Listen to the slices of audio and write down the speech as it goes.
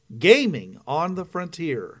Gaming on the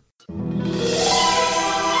Frontier.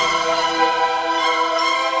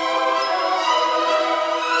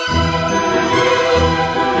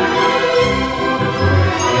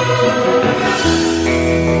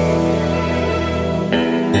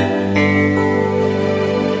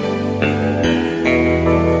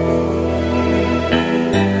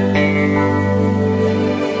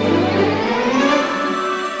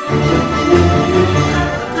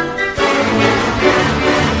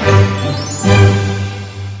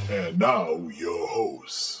 Now, your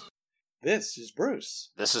hosts. This is Bruce.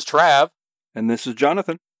 This is Trav. And this is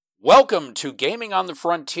Jonathan. Welcome to Gaming on the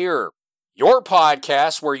Frontier, your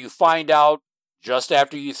podcast where you find out just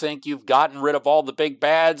after you think you've gotten rid of all the big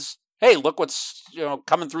bads, hey, look what's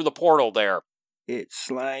coming through the portal there. It's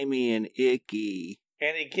slimy and icky.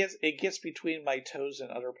 And it gets between my toes and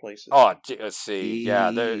other places. Oh, let's see. Yeah,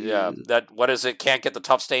 that, what is it? Can't get the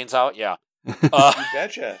tough stains out? Yeah. You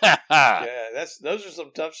betcha. Yeah, those are some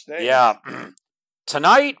tough stains. Yeah.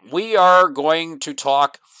 Tonight, we are going to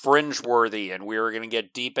talk Fringeworthy, and we are going to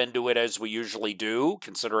get deep into it as we usually do,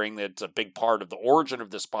 considering that it's a big part of the origin of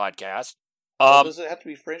this podcast. Does it have to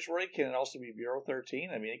be Fringeworthy? Can it also be Bureau 13?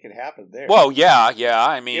 I mean, it could happen there. Well, yeah.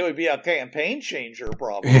 I mean, it would be a campaign changer,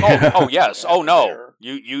 probably. Oh yes. Oh no.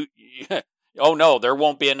 Oh no. There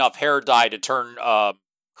won't be enough hair dye to turn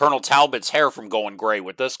Colonel Talbot's hair from going gray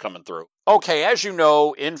with this coming through. Okay, as you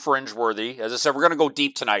know, in Fringeworthy, as I said, we're going to go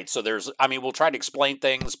deep tonight. So we'll try to explain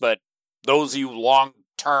things, but those of you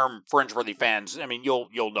long-term Fringeworthy fans, I mean,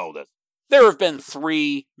 you'll know this. There have been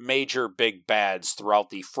three major big bads throughout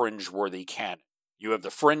the Fringeworthy canon. You have the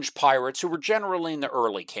Fringe Pirates, who were generally in the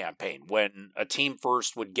early campaign, when a team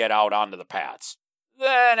first would get out onto the paths.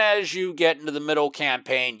 Then, as you get into the middle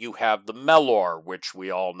campaign, you have the Melor, which we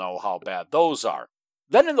all know how bad those are.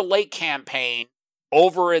 Then in the late campaign,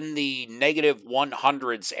 over in the negative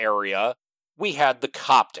 100s area, we had the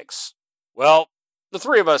Coptics. Well, the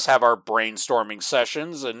three of us have our brainstorming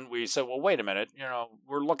sessions, and we said, well, wait a minute,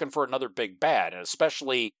 we're looking for another big bad, and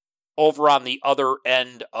especially over on the other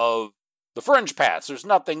end of the Fringe Paths. There's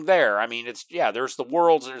nothing there. I mean, there's the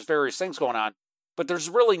worlds, there's various things going on, but there's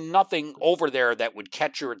really nothing over there that would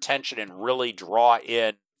catch your attention and really draw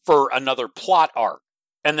in for another plot arc.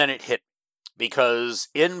 And then it hit me. Because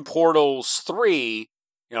in Portals 3,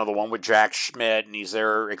 the one with Jack Schmidt, and he's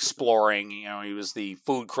there exploring, he was the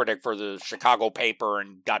food critic for the Chicago paper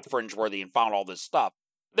and got Fringeworthy and found all this stuff.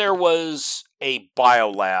 There was a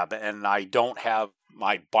biolab, and I don't have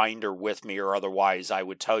my binder with me, or otherwise I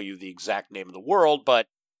would tell you the exact name of the world, but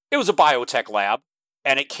it was a biotech lab,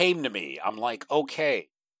 and it came to me. I'm like, okay,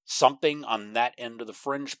 something on that end of the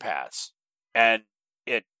Fringe Paths. And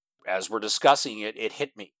as we're discussing it, it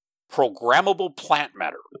hit me. Programmable plant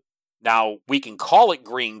matter. Now, we can call it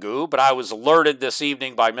green goo, but I was alerted this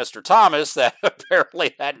evening by Mr. Thomas that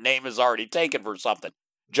apparently that name is already taken for something.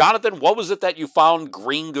 Jonathan, what was it that you found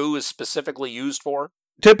green goo is specifically used for?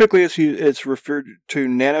 Typically, it's referred to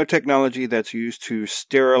nanotechnology that's used to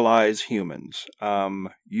sterilize humans,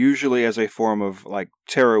 usually as a form of like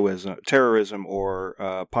terrorism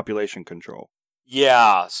or population control.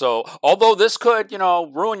 Yeah, so although this could,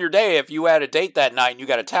 ruin your day if you had a date that night and you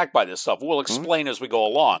got attacked by this stuff. We'll explain as we go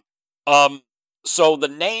along. So the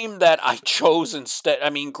name that I chose instead,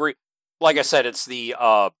 like I said, it's the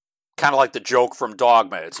kind of like the joke from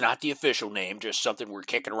Dogma. It's not the official name, just something we're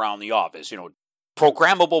kicking around the office,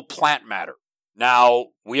 programmable plant matter. Now,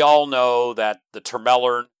 we all know that the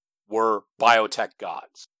Termelern were biotech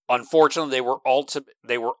gods. Unfortunately,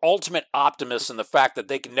 they were ultimate optimists in the fact that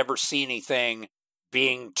they could never see anything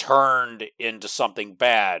being turned into something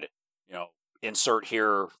bad. Insert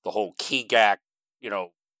here the whole Kigak,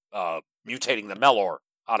 mutating the Melor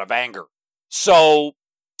out of anger. So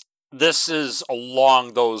this is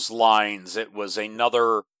along those lines. It was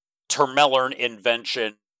another Termelern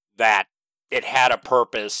invention that it had a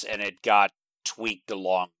purpose and it got tweaked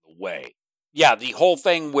along the way. Yeah, the whole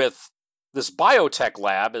thing with this biotech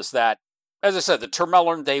lab is that, as I said, the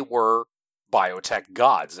Termelern, they were biotech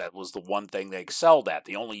gods. That was the one thing they excelled at.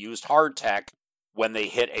 They only used hard tech when they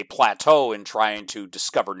hit a plateau in trying to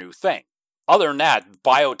discover new things. Other than that,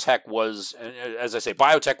 biotech was, as I say,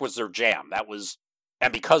 biotech was their jam.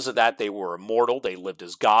 And because of that, they were immortal. They lived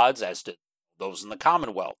as gods, as did those in the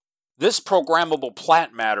Commonwealth. This programmable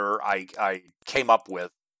plant matter I came up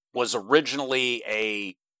with was originally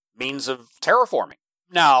a means of terraforming.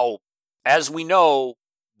 Now, as we know,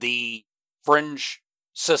 the Fringe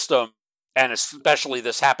system, and especially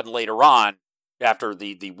this happened later on, after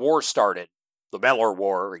the war started, the Melor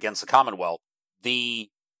War against the Commonwealth,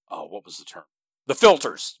 what was the term? The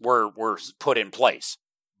filters were put in place.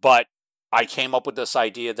 But I came up with this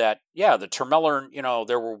idea that, yeah, the Termelern,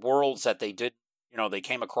 there were worlds that they did, they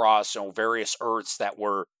came across, various Earths that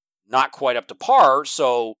were not quite up to par.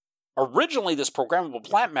 So originally this programmable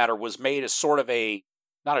plant matter was made as sort of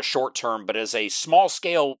not a short term, but as a small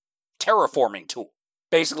scale terraforming tool.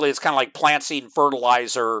 Basically, it's kind of like plant seed and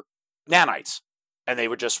fertilizer nanites. And they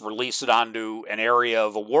would just release it onto an area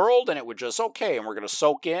of a world, and it would just, okay, and we're going to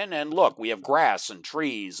soak in, and look, we have grass and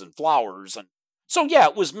trees and flowers. And so, yeah,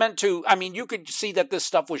 it was meant to, you could see that this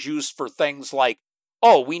stuff was used for things like,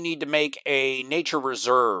 oh, we need to make a nature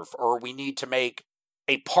reserve, or we need to make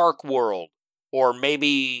a park world, or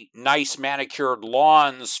maybe nice manicured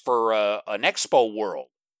lawns for an expo world.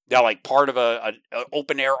 They're like part of an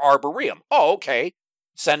open-air arboretum. Oh, okay.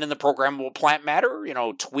 Send in the programmable plant matter,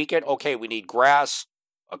 tweak it. Okay, we need grass,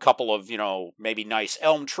 a couple of, maybe nice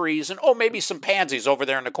elm trees, and maybe some pansies over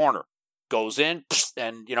there in the corner. Goes in,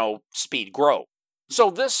 and, speed grow.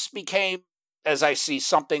 So this became, as I see,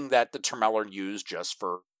 something that the Termelern used just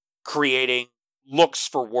for creating looks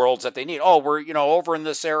for worlds that they need. Oh, we're, over in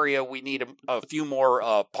this area, we need a few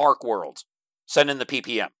more park worlds. Send in the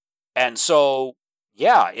PPM. And so,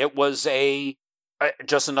 yeah, it was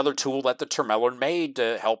just another tool that the Termelern made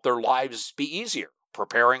to help their lives be easier,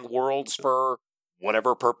 preparing worlds for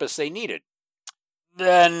whatever purpose they needed.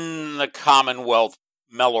 Then the Commonwealth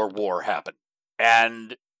Mellor War happened,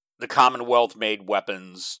 and the Commonwealth made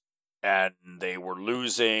weapons, and they were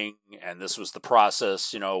losing, and this was the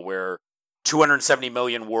process, where 270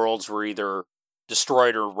 million worlds were either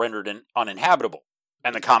destroyed or rendered uninhabitable.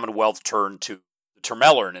 And the Commonwealth turned to the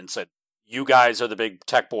Termelern and said, you guys are the big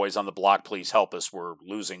tech boys on the block, please help us. We're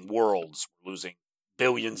losing worlds, we're losing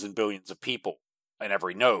billions and billions of people in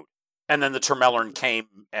every node. And then the Termelern came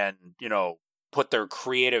and, put their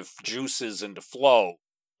creative juices into flow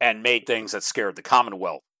and made things that scared the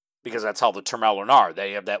Commonwealth. Because that's how the Termelern are.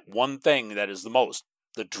 They have that one thing that is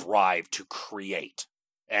the drive to create.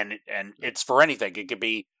 And it's for anything. It could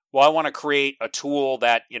be, well, I want to create a tool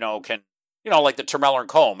that, can, like the Termelern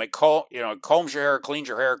comb. It combs your hair, cleans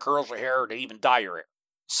your hair, curls your hair, to even dye your hair.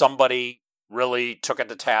 Somebody really took it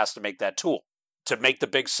to task to make that tool. To make the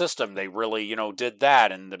big system, they really, did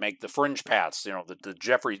that. And to make the fringe paths,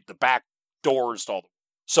 the back doors.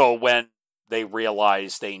 So when they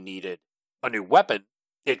realized they needed a new weapon,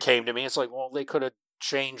 it came to me, it's like, well, they could have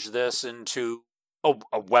changed this into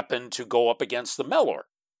a weapon to go up against the Mellor.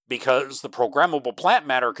 Because the programmable plant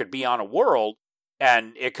matter could be on a world,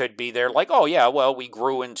 and it could be there like, oh yeah, well, we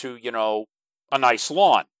grew into, a nice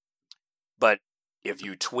lawn. But if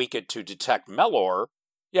you tweak it to detect Mellor,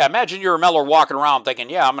 yeah, imagine you're a Mellor walking around thinking,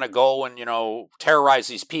 yeah, I'm going to go and, terrorize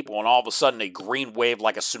these people, and all of a sudden a green wave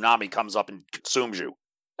like a tsunami comes up and consumes you.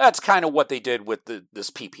 That's kind of what they did with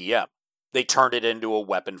this PPM. They turned it into a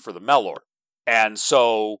weapon for the Mellor. And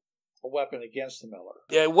so... a weapon against the Mellor.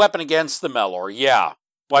 Yeah, a weapon against the Mellor, yeah.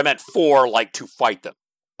 Well, I meant to fight them.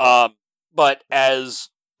 But as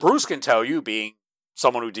Bruce can tell you, being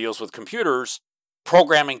someone who deals with computers,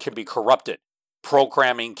 programming can be corrupted.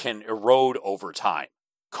 Programming can erode over time.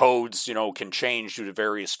 Codes, can change due to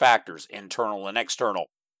various factors, internal and external.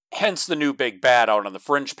 Hence the new big bad out on the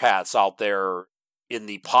fringe paths out there in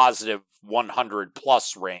the positive 100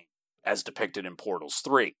 plus range, as depicted in Portals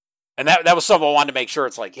 3. And that was something I wanted to make sure.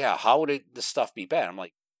 It's like, yeah, how would this stuff be bad? I'm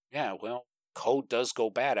like, yeah, well, code does go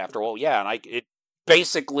bad after all. Yeah, and it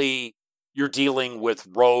basically, you're dealing with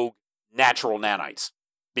rogue natural nanites.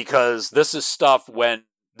 Because this is stuff when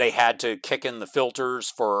they had to kick in the filters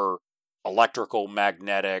for electrical,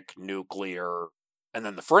 magnetic, nuclear, and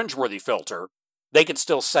then the fringe-worthy filter, they could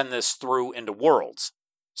still send this through into worlds.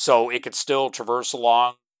 So it could still traverse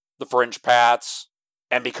along the fringe paths,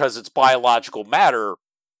 and because it's biological matter,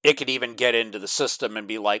 it could even get into the system and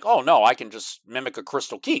be like, oh no, I can just mimic a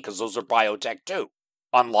crystal key, because those are biotech too.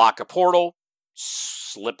 Unlock a portal,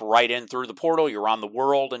 slip right in through the portal, you're on the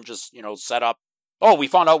world, and just, set up, oh, we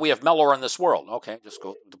found out we have Mellor in this world. Okay, just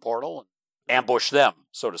go through the portal and ambush them,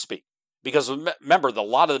 so to speak. Because remember, a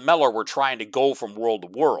lot of the Mellor were trying to go from world to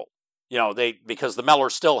world. Because the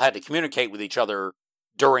Mellor still had to communicate with each other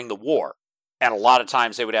during the war. And a lot of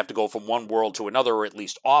times they would have to go from one world to another, or at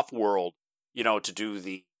least off-world, to do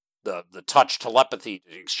the touch telepathy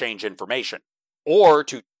to exchange information. Or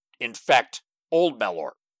to infect old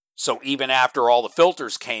Mellor. So even after all the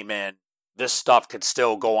filters came in, this stuff could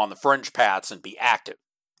still go on the fringe paths and be active.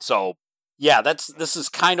 So, yeah, this is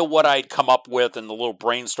kind of what I'd come up with in the little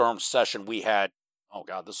brainstorm session we had. Oh,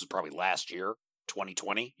 God, this was probably last year,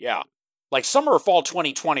 2020. Yeah. Like summer or fall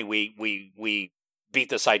 2020, we beat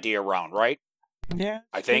this idea around, right? Yeah.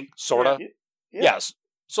 I think, sort of. Yeah. Yes.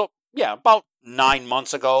 So, yeah, about 9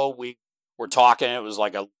 months ago, we were talking. It was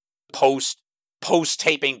like a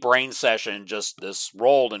post-taping brain session, just this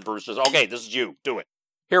rolled, and Bruce says, okay, this is you, do it.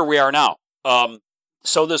 Here we are now.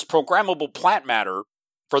 So this programmable plant matter,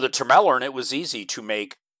 for the Termelern, it was easy to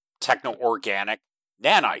make techno-organic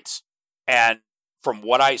nanites. And from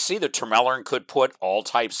what I see, the Termelern could put all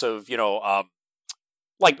types of,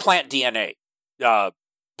 like plant DNA,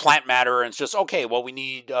 plant matter, and it's just, okay, well, we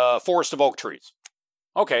need forest of oak trees.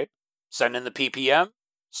 Okay, send in the ppm,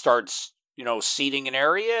 starts, seeding an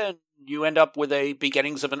area, and you end up with a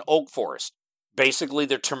beginnings of an oak forest. Basically,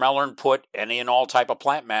 the Termelern put any and all type of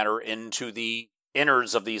plant matter into the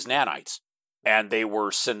innards of these nanites. And they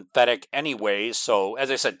were synthetic anyway, so,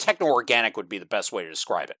 as I said, techno-organic would be the best way to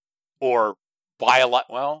describe it. Or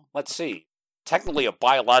let's see. Technically, a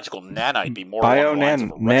biological nanite be more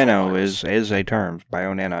Bio-nano is a term.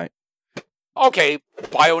 Bio-nanite. Okay,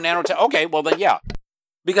 bio-nanotech. Okay, well then, yeah.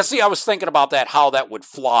 Because, see, I was thinking about that, how that would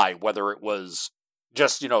fly, whether it was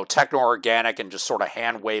just, techno-organic and just sort of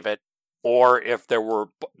hand-wave it, or if there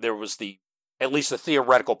was at least the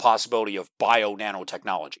theoretical possibility of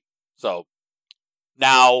bio-nanotechnology. So,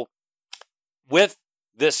 now, with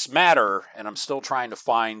this matter, and I'm still trying to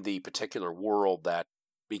find the particular world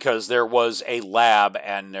because there was a lab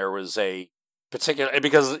and there was a particular,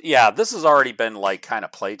 because, this has already been, kind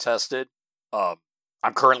of play-tested.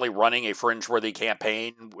 I'm currently running a Fringeworthy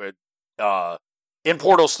campaign with, in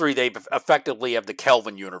Portals 3, they effectively have the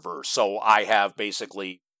Kelvin universe, so I have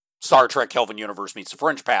basically Star Trek Kelvin universe meets the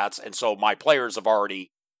Fringe Pats, and so my players have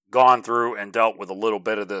already gone through and dealt with a little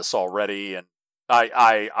bit of this already, and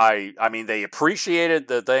I mean, they appreciated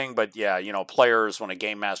the thing, but players, when a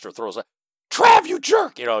game master throws a, Trav, you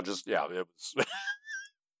jerk! It was.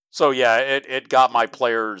 So it got my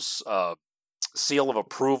players' seal of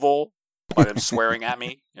approval by them swearing at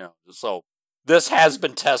me, so this has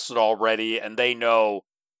been tested already, and they know,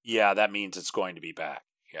 that means it's going to be back,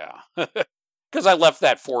 because I left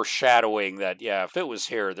that foreshadowing that, if it was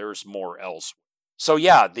here, there's more else. So,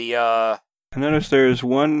 I noticed there's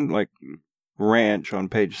one, ranch on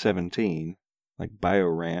page 17, Bio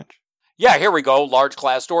Ranch. Yeah, here we go. Large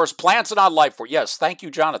glass doors, plants and odd life form. Yes, thank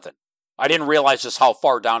you, Jonathan. I didn't realize just how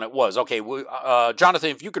far down it was. Okay,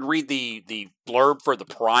 Jonathan, if you could read the blurb for the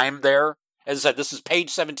prime there. As I said, this is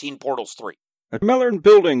page 17, Portals 3. A Termelern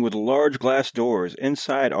building with large glass doors.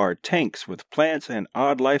 Inside are tanks with plants and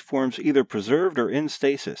odd life forms either preserved or in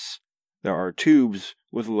stasis. There are tubes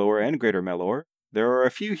with lower and greater Melor. There are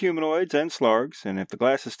a few humanoids and slargs, and if the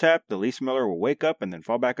glass is tapped, the least Miller will wake up and then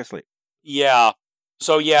fall back asleep. Yeah.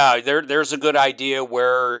 So, there's a good idea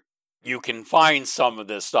where you can find some of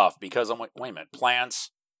this stuff, because I'm like, wait a minute, plants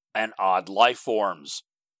and odd life forms.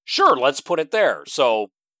 Sure, let's put it there. So,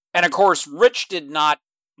 and of course, Rich did not,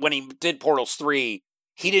 when he did Portals 3,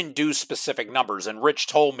 he didn't do specific numbers, and Rich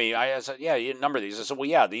told me, I said, you didn't number these. I said,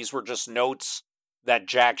 well, these were just notes that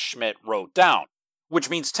Jack Schmidt wrote down. Which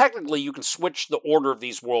means technically you can switch the order of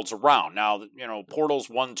these worlds around. Now, Portals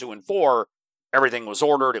 1, 2, and 4, everything was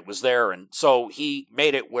ordered, it was there, and so he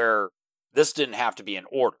made it where this didn't have to be in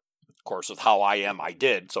order. Of course, with how I am, I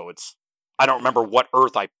did, so I don't remember what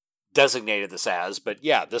Earth I designated this as, but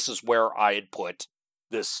this is where I had put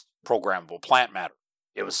this programmable plant matter.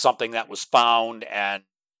 It was something that was found, and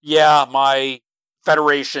my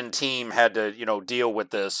Federation team had to, deal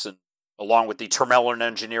with this, and along with the Termelern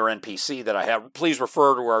Engineer NPC that I have. Please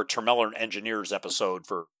refer to our Termelern Engineers episode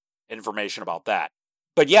for information about that.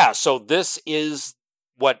 But so this is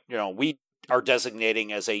what, we are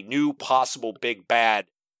designating as a new possible big bad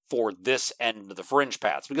for this end of the Fringe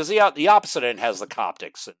Paths. Because the opposite end has the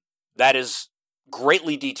Coptics. And that is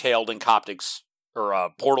greatly detailed in Coptics,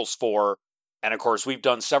 or Portals 4. And of course, we've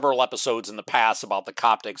done several episodes in the past about the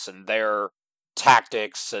Coptics and their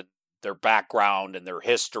tactics and their background and their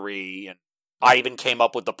history, and I even came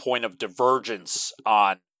up with the point of divergence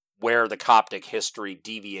on where the Coptic history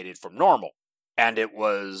deviated from normal. And it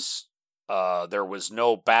was, there was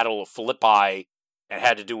no Battle of Philippi, and it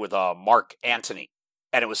had to do with Mark Antony.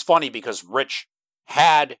 And it was funny because Rich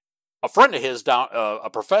had a friend of his down,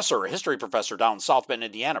 a history professor down in South Bend,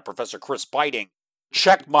 Indiana, Professor Chris Biting,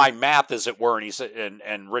 checked my math, as it were, and he said,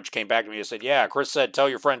 and Rich came back to me and said, Chris said, tell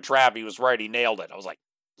your friend Trav he was right, he nailed it. I was like,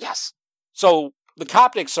 yes. So the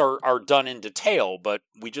Coptics are done in detail, but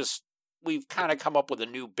we've kind of come up with a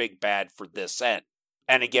new big bad for this end.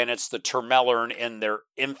 And again, it's the Termelern in their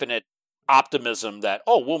infinite optimism that,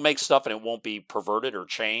 we'll make stuff and it won't be perverted or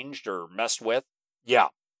changed or messed with. Yeah.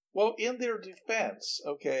 Well, in their defense,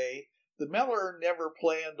 the Melern never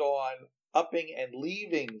planned on upping and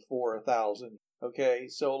leaving 4,000.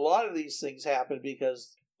 So a lot of these things happened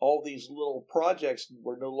because all these little projects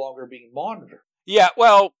were no longer being monitored. Yeah,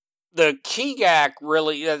 well, the Keegak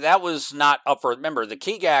really, that was not up for, remember, the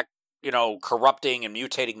Keegak, corrupting and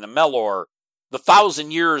mutating the Melor, the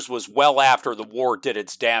 1,000 years was well after the war did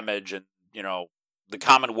its damage, and, the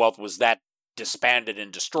Commonwealth was that disbanded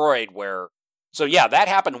and destroyed so yeah, that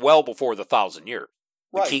happened well before the 1,000 years.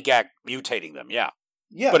 The Right. Keegak mutating them, yeah.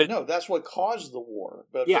 Yeah, But no, that's what caused the war.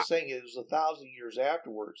 But I'm Yeah. just saying it was 1,000 years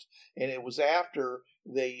afterwards, and it was after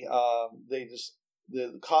the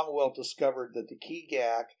Commonwealth discovered that the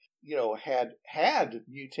Keegak, had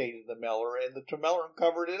mutated the Melor, and the Tremelleran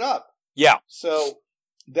covered it up. Yeah. So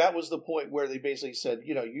that was the point where they basically said,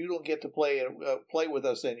 you don't get to play with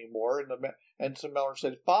us anymore, and Tremelleran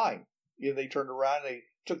said, fine. They turned around, and they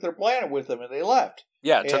took their planet with them, and they left.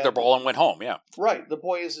 Yeah, took their ball and went home, yeah. Right. The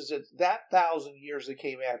point is that 1,000 years that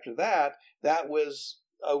came after that, that was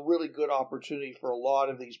a really good opportunity for a lot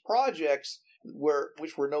of these projects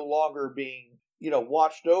which were no longer being,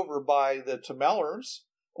 watched over by the Tremellerans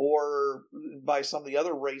or by some of the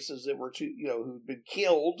other races that were who'd been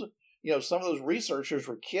killed. Some of those researchers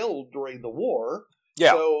were killed during the war.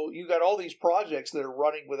 Yeah. So you got all these projects that are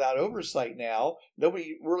running without oversight now.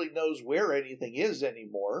 Nobody really knows where anything is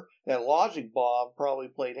anymore. That logic bomb probably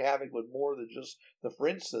played havoc with more than just the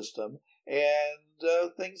fringe system. And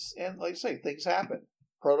things happen.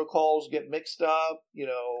 Protocols get mixed up,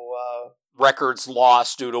 Records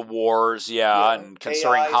lost due to wars, and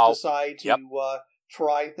considering AIs how decide to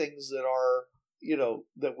try things that are,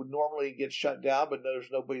 that would normally get shut down, but there's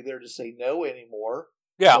nobody there to say no anymore.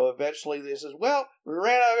 Yeah. So eventually they says, well, we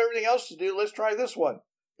ran out of everything else to do. Let's try this one.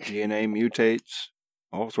 DNA mutates.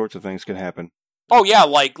 All sorts of things can happen. Oh yeah,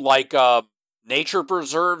 like nature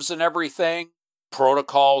preserves and everything.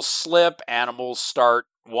 Protocols slip. Animals start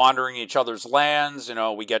wandering each other's lands.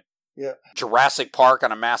 We get Jurassic Park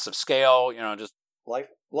on a massive scale. Just life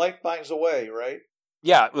finds a way, right?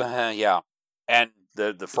 Yeah, yeah. And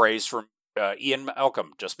the phrase from Ian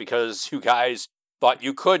Malcolm: just because you guys thought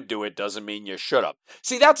you could do it doesn't mean you should have.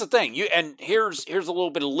 See, that's the thing. And here's a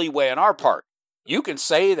little bit of leeway on our part. You can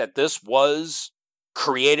say that this was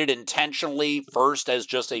created intentionally first as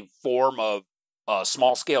just a form of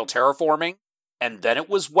small-scale terraforming, and then it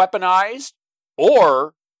was weaponized,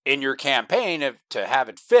 or in your campaign, to have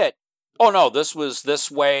it fit, oh no, this was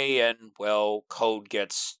this way, and, well, code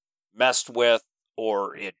gets messed with,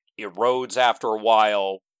 or it erodes after a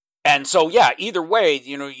while. And so, yeah, either way,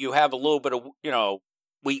 you have a little bit of,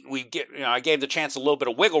 we get, I gave the chance a little bit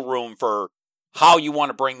of wiggle room for how you want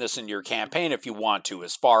to bring this into your campaign if you want to,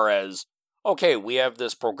 as far as, okay, we have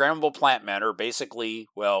this programmable plant matter, basically,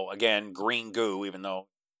 well, again, green goo,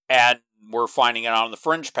 and we're finding it out on the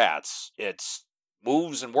fringe paths. It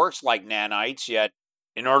moves and works like nanites, yet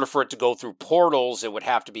in order for it to go through portals, it would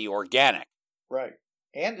have to be organic. Right.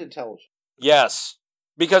 And intelligent. Yes.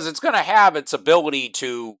 Because it's going to have its ability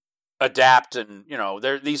to adapt, and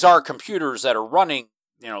these are computers that are running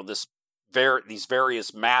these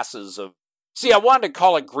various masses of. See, I wanted to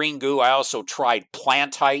call it green goo. I also tried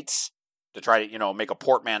plantites to try to make a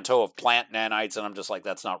portmanteau of plant nanites, and I'm just like,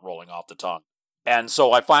 that's not rolling off the tongue. And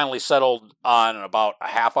so I finally settled on about a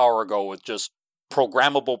half hour ago with just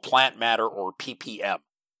programmable plant matter, or PPM.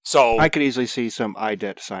 So I could easily see some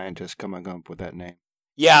IDET scientists coming up with that name.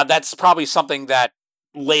 Yeah, that's probably something that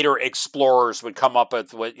later explorers would come up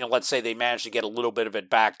with. Let's say they managed to get a little bit of it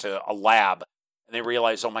back to a lab, and they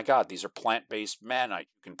realize, oh my God, these are plant-based manite.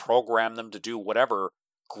 You can program them to do whatever,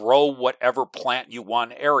 grow whatever plant you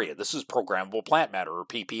want area. This is programmable plant matter, or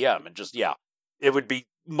PPM, and it would be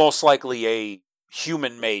most likely a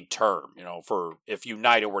human-made term, for if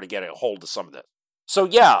United were to get a hold of some of this. So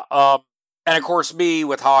and of course me,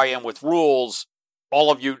 with how I am with rules, all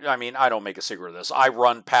of you, I don't make a secret of this. I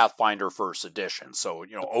run Pathfinder First Edition, so,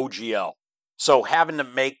 OGL. So having to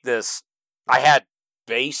make this, I had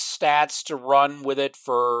base stats to run with it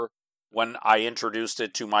for when I introduced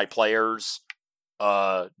it to my players.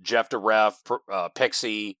 Jeff DeRef,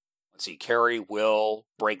 Pixie, Carrie, Will,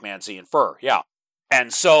 Breakman, Z, and Fur. Yeah.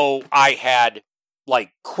 And so I had,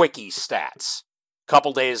 quickie stats. A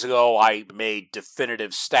couple days ago, I made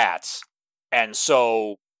definitive stats. And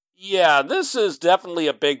so, yeah, this is definitely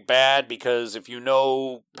a big bad, because if you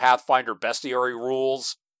know Pathfinder bestiary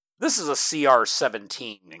rules, this is a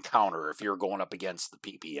CR-17 encounter if you're going up against the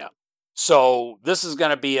PPM. So this is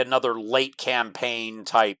going to be another late campaign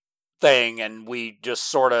type thing, and we just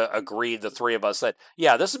sort of agreed, the three of us, that,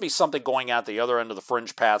 yeah, this would be something going at the other end of the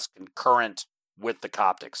fringe paths concurrent with the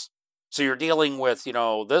Coptics. So you're dealing with,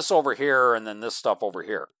 this over here and then this stuff over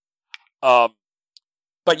here.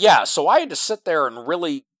 But yeah, so I had to sit there and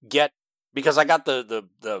really get, because I got the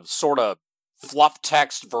sort of fluff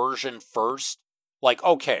text version first.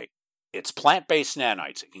 Okay, It's plant-based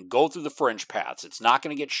nanites. It can go through the fringe paths. It's not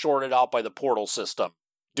going to get shorted out by the portal system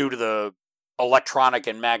due to the electronic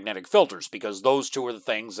and magnetic filters, because those two are the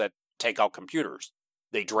things that take out computers.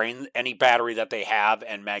 They drain any battery that they have,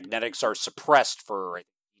 and magnetics are suppressed for, I think,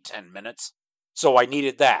 10 minutes. So I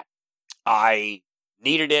needed that. I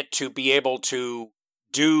needed it to be able to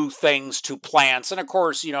do things to plants. And of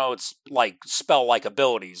course, it's like spell-like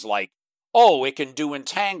abilities, like, oh, it can do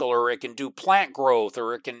entangle, or it can do plant growth,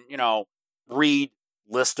 or it can, read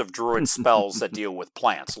list of druid spells that deal with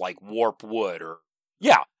plants, like warp wood, or,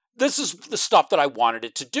 yeah, this is the stuff that I wanted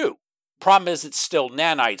it to do. Problem is, it's still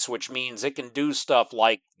nanites, which means it can do stuff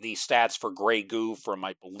like the stats for Grey Goo from,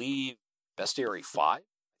 I believe, Bestiary 5? I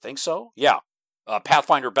think so? Yeah.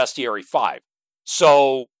 Pathfinder Bestiary 5.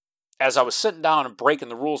 So, as I was sitting down and breaking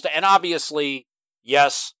the rules, and obviously,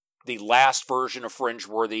 yes, the last version of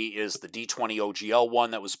Fringeworthy is the D20 OGL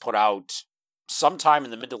one that was put out sometime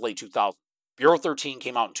in the mid to late 2000s. Bureau 13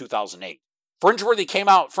 came out in 2008. Fringeworthy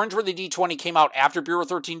D20 came out after Bureau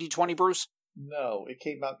 13 D20, Bruce? No, it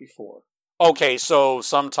came out before. Okay, so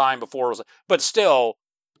sometime before. But still,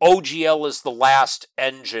 OGL is the last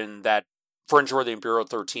engine that Fringeworthy and Bureau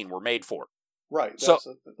 13 were made for. Right, that's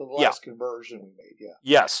the last conversion we made, yeah.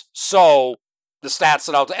 Yes, so the stats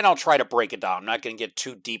that I'll try to break it down. I'm not going to get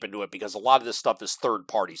too deep into it because a lot of this stuff is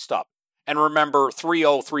third-party stuff. And remember,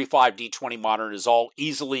 3035 D20 Modern is all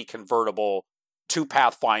easily convertible to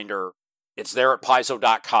Pathfinder. It's there at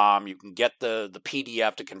Paizo.com. You can get the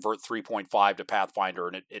PDF to convert 3.5 to Pathfinder,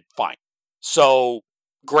 and it's fine. So,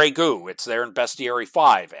 Grey Goo, it's there in Bestiary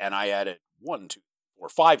 5, and I added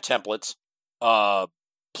 5 templates.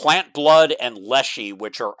 Plant Blood and Leshy,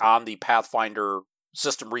 which are on the Pathfinder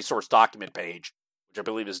System Resource Document page, which I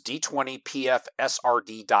believe is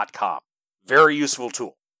d20pfsrd.com. Very useful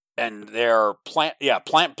tool. And they're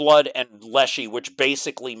Plant Blood and Leshy, which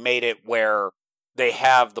basically made it where they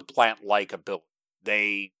have the plant-like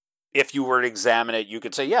ability. If you were to examine it, you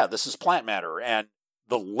could say, yeah, this is plant matter. And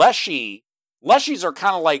the Leshies are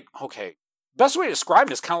kind of like, okay, best way to describe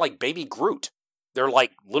it is kind of like Baby Groot. They're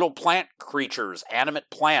like little plant creatures, animate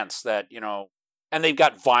plants that, and they've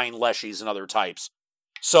got vine Leshies and other types.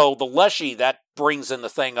 So the Leshy, that brings in the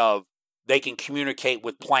thing of they can communicate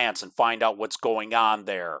with plants and find out what's going on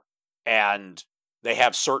there. And they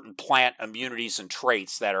have certain plant immunities and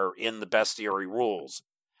traits that are in the bestiary rules.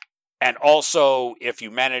 And also, if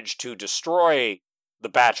you manage to destroy the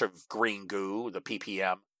batch of green goo, the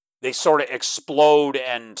PPM, they sort of explode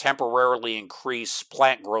and temporarily increase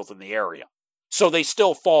plant growth in the area. So they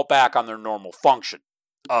still fall back on their normal function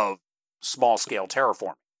of small-scale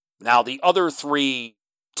terraforming. Now, the other 3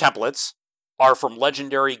 templates are from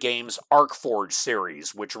Legendary Games' Arcforge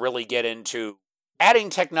series, which really get into adding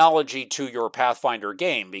technology to your Pathfinder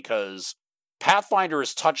game, because Pathfinder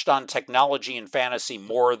has touched on technology and fantasy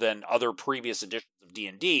more than other previous editions of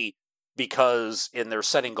D&D, because in their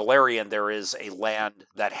setting Golarion, there is a land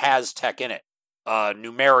that has tech in it.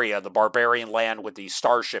 Numeria, the barbarian land with the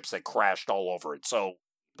starships that crashed all over it. So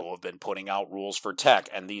people have been putting out rules for tech,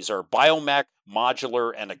 and these are Biomech,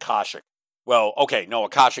 Modular, and Akashic. Well, okay, no,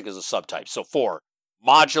 Akashic is a subtype. So 4.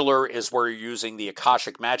 Modular is where you're using the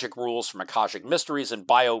Akashic magic rules from Akashic Mysteries, and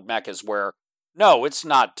Biomech is where, no, it's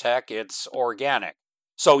not tech, it's organic.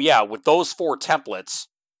 So yeah, with those 4 templates,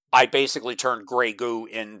 I basically turned Grey Goo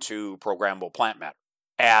into programmable plant matter.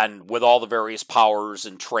 And with all the various powers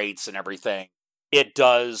and traits and everything, it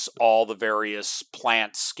does all the various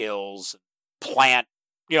plant skills,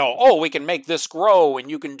 we can make this grow, and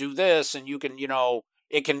you can do this, and you can,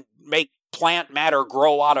 it can make plant matter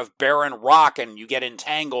grow out of barren rock, and you get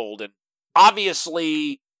entangled. And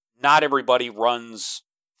obviously, not everybody runs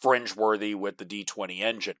Fringeworthy with the D20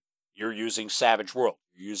 engine. You're using Savage World,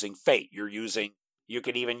 you're using Fate, you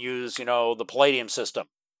can even use, the Palladium system.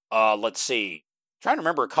 Let's see. I'm trying to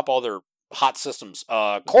remember a couple other hot systems.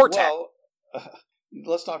 Cortex. Well,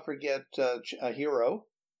 let's not forget Hero.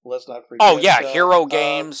 Let's not forget. Oh, yeah, Hero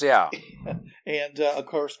Games, yeah. And, of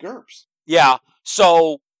course, GURPS. Yeah,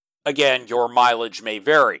 so, again, your mileage may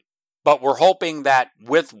vary. But we're hoping that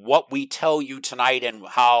with what we tell you tonight and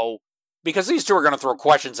how... Because these two are going to throw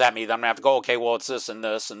questions at me that I'm going to have to go, okay, well, it's this and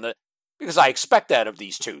this and that. Because I expect that of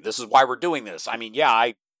these two. This is why we're doing this. I mean, yeah,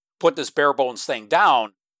 I put this bare bones thing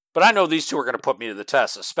down, but I know these two are going to put me to the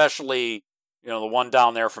test, especially, the one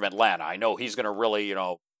down there from Atlanta. I know he's going to really,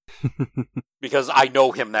 because I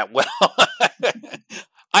know him that well.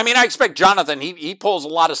 I mean, I expect Jonathan, he pulls a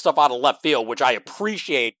lot of stuff out of left field, which I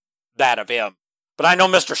appreciate that of him. But I know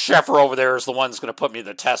Mr. Sheffer over there is the one that's going to put me to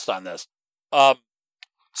the test on this.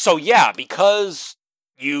 So yeah, because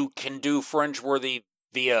you can do Fringeworthy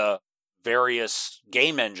via various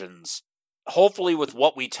game engines. Hopefully with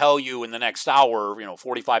what we tell you in the next hour,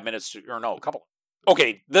 45 minutes, or no, a couple.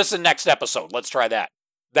 Okay, this is next episode. Let's try that.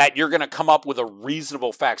 That you're going to come up with a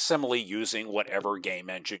reasonable facsimile using whatever game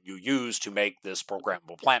engine you use to make this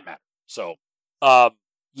programmable plant matter. So,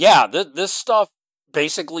 this stuff,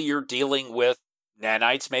 basically you're dealing with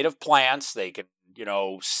nanites made of plants. They can,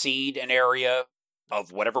 seed an area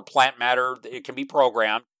of whatever plant matter it can be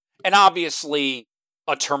programmed. And obviously,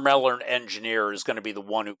 a Termelern engineer is going to be the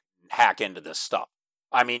one who can hack into this stuff.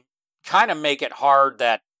 I mean, kind of make it hard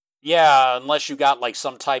that, unless you got like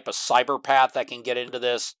some type of cyberpath that can get into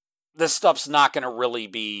this stuff's not going to really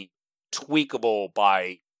be tweakable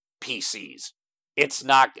by PCs. It's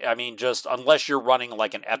not, just unless you're running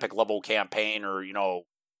like an epic level campaign or,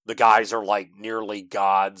 the guys are like nearly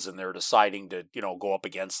gods and they're deciding to, go up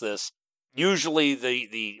against this. Usually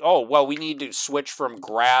we need to switch from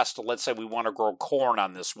grass to, let's say we want to grow corn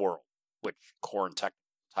on this world, which corn type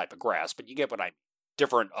of grass, but you get what I mean.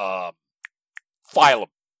 Different phylum.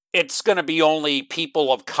 It's going to be only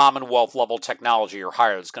people of Commonwealth level technology or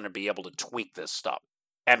higher that's going to be able to tweak this stuff.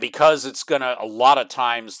 And because it's going to, a lot of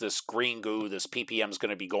times, this green goo, this PPM is going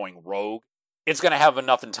to be going rogue, it's going to have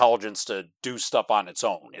enough intelligence to do stuff on its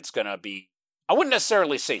own. It's going to be, I wouldn't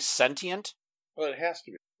necessarily say sentient. Well, it has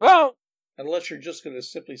to be. Well, unless you're just going to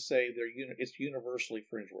simply say it's universally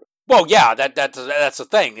fringeworthy. Well, yeah, that's the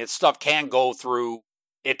thing. Its stuff can go through,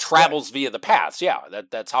 it travels via the paths. Yeah,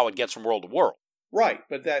 that's how it gets from world to world. Right,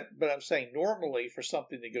 but I'm saying normally for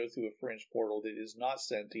something to go through a fringe portal that is not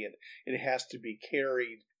sentient, it has to be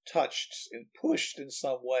carried, touched, and pushed in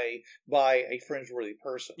some way by a fringe-worthy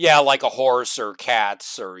person. Yeah, like a horse or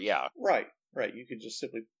cats or, yeah. Right. You can just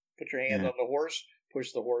simply put your hand on the horse,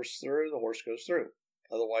 push the horse through, the horse goes through.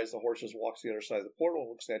 Otherwise, the horse just walks to the other side of the portal,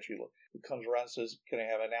 looks at you, comes around and says, "Can I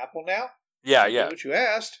have an apple now?" Yeah. What you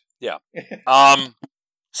asked. Yeah.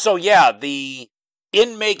 So,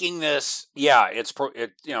 in making this, it's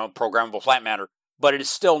programmable plant matter, but it is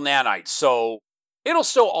still nanites. So it'll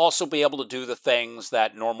still also be able to do the things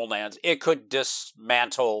that normal nans. It could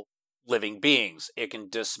dismantle living beings. It can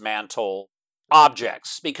dismantle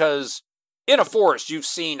objects because in a forest, you've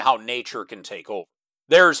seen how nature can take over.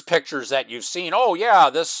 There's pictures that you've seen. Oh yeah,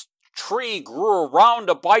 this tree grew around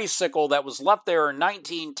a bicycle that was left there in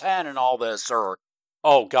 1910 and all this. Or,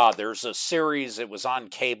 oh God, there's a series, it was on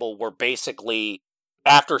cable where basically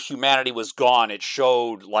after humanity was gone, it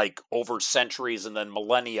showed, like, over centuries and then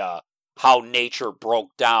millennia, how nature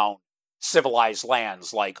broke down civilized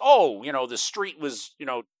lands. Like, the street was,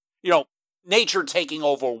 nature taking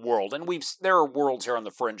over a world. And there are worlds here on the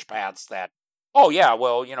fringe paths that,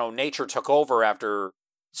 nature took over after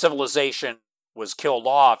civilization was killed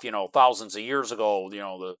off, thousands of years ago.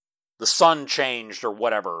 The sun changed or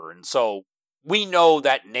whatever. And so we know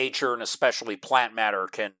that nature, and especially plant matter,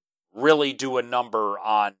 can really do a number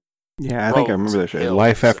on I think I remember that show.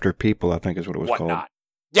 Life After People, I think is what it was called.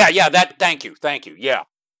 Yeah, thank you, yeah.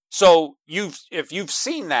 So, if you've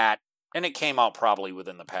seen that, and it came out probably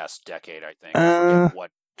within the past decade, I think. I forget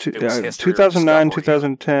what, 2009,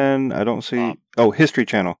 2010, I don't see... History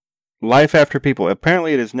Channel. Life After People.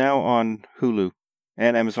 Apparently it is now on Hulu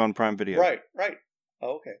and Amazon Prime Video. Right.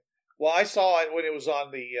 Oh, okay. Well, I saw it when it was on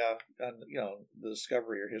the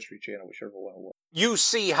Discovery or History Channel, whichever one it was. You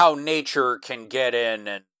see how nature can get in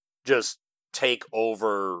and just take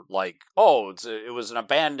over, like, it was an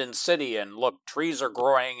abandoned city, and look, trees are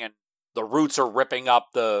growing, and the roots are ripping up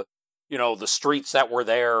the streets that were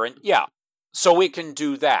there, and so it can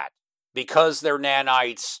do that. Because they're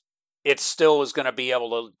nanites, it still is going to be able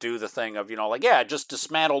to do the thing of, just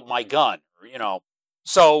dismantled my gun,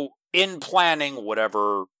 So, in planning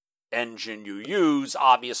whatever engine you use,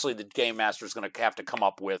 obviously the game master is going to have to come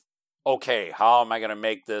up with, okay, how am I going to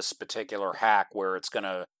make this particular hack where it's going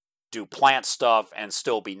to do plant stuff and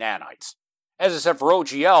still be nanites? As I said, for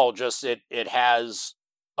OGL, it has,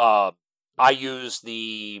 I use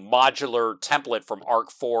the modular template from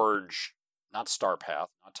ArcForge, not StarPath,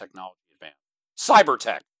 not Technology Advanced,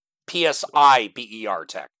 Cybertech, PSIBER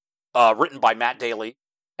Tech, written by Matt Daly,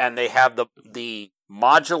 and they have the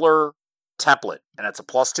modular template, and it's a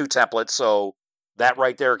 +2 template, so that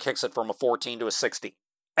right there kicks it from a 14 to a 16.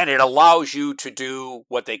 And it allows you to do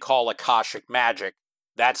what they call Akashic Magic.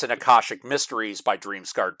 That's in Akashic Mysteries by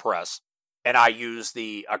Dreamscarred Press. And I use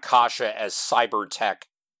the Akasha as Cybertech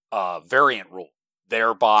variant rule.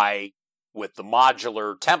 Thereby, with the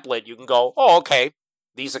modular template, you can go, okay,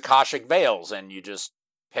 these Akashic Veils, and you just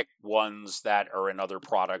pick ones that are in other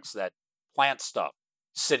products that plant stuff.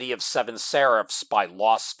 City of Seven Seraphs by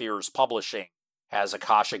Lost Spheres Publishing has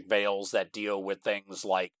Akashic Veils that deal with things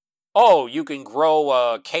like oh, you can grow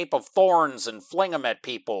a cape of thorns and fling them at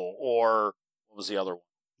people, or what was the other one?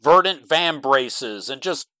 Verdant vambraces, and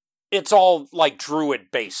just, it's all like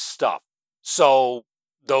druid-based stuff. So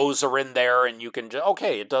those are in there, and you can just,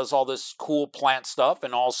 okay, it does all this cool plant stuff,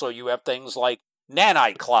 and also you have things like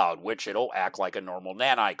nanite cloud, which it'll act like a normal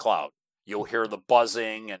nanite cloud. You'll hear the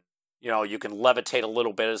buzzing, and you can levitate a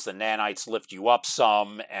little bit as the nanites lift you up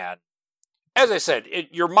some, and as I said,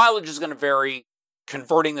 your mileage is going to vary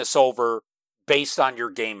converting this over based on your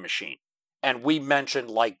game machine. And we mentioned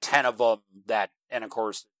like 10 of them and of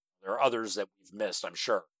course, there are others that we've missed, I'm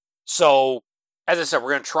sure. So, as I said,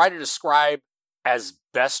 we're going to try to describe as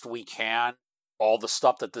best we can all the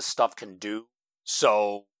stuff that this stuff can do,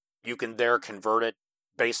 so you can there convert it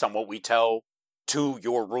based on what we tell to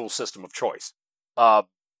your rule system of choice.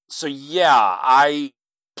 So yeah, I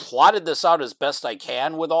plotted this out as best I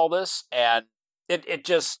can with all this, and it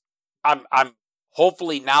just, I'm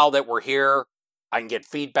hopefully now that we're here, I can get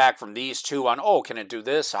feedback from these two on, oh, can it do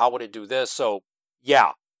this? How would it do this? So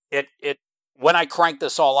yeah, when I cranked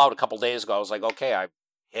this all out a couple days ago, I was like, okay, I've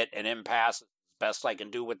hit an impasse, best I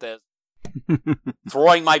can do with this.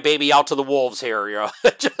 Throwing my baby out to the wolves here,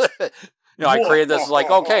 I created this like,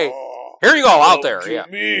 okay, here you go, out there. To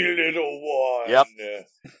me, little one. Yep.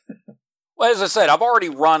 Well, as I said, I've already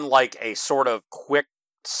run like a sort of quick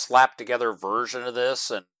slap together version of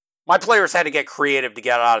this, and my players had to get creative to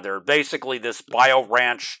get out of there. Basically, this Bio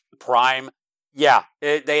Ranch Prime, yeah,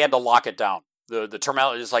 they had to lock it down. The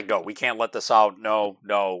terminology is like, no, we can't let this out. No.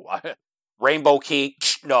 Rainbow Key,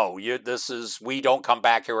 no, we don't come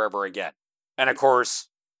back here ever again. And of course,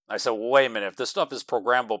 I said, well, wait a minute, if this stuff is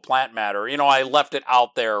programmable plant matter, I left it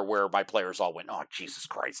out there where my players all went, oh, Jesus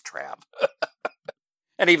Christ, Trav.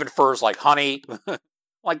 And even Fur's like, honey,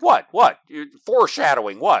 like, what? You're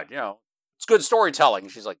foreshadowing, what? It's good storytelling.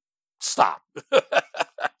 She's like, stop.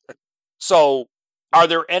 So, are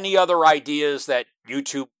there any other ideas that you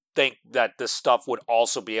two think that this stuff would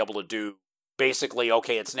also be able to do? Basically,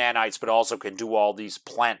 okay, it's nanites, but also can do all these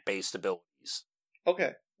plant-based abilities.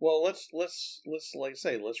 Okay. Well, let's like I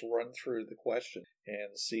say, let's run through the question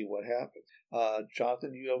and see what happens.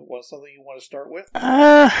 Jonathan, you have something you want to start with?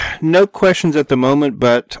 No questions at the moment,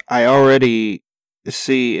 but I already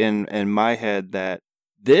see in my head that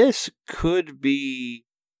this could be,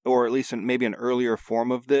 or at least maybe an earlier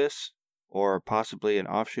form of this, or possibly an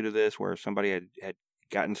offshoot of this, where somebody had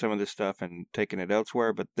gotten some of this stuff and taken it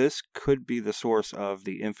elsewhere, but this could be the source of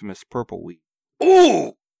the infamous purple weed.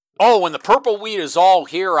 Ooh! Oh, and the purple weed is all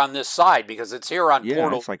here on this side, because it's here on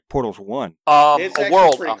Portal. Yeah, it's like Portals 1. It's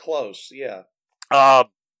actually pretty close, yeah.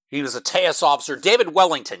 He was a TAS officer. David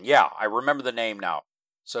Wellington, yeah, I remember the name now.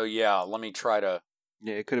 So yeah, let me try to...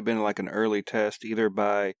 Yeah, it could have been like an early test, either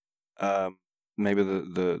by maybe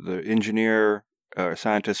the engineer or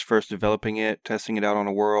scientist first developing it, testing it out on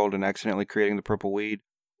a world, and accidentally creating the purple weed,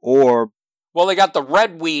 or... Well, they got the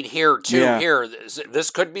red weed here, too. Yeah. Here, this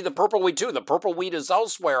could be the purple weed, too. The purple weed is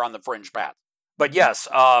elsewhere on the fringe path. But yes,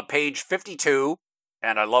 page 52,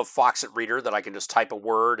 and I love Foxit Reader that I can just type a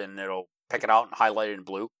word and it'll pick it out and highlight it in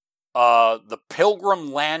blue. The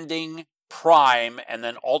Pilgrim Landing Prime, and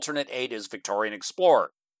then alternate 8 is Victorian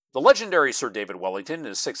Explorer. The legendary Sir David Wellington and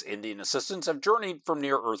his 6 Indian assistants have journeyed from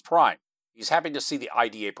near Earth Prime. He's happy to see the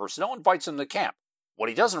IDA personnel and invites them to camp. What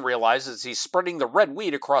he doesn't realize is he's spreading the red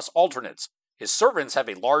weed across alternates. His servants have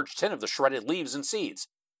a large tin of the shredded leaves and seeds.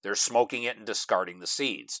 They're smoking it and discarding the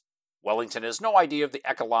seeds. Wellington has no idea of the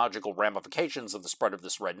ecological ramifications of the spread of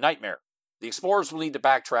this red nightmare. The explorers will need to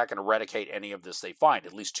backtrack and eradicate any of this they find.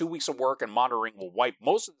 At least 2 weeks of work and monitoring will wipe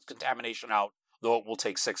most of this contamination out, though it will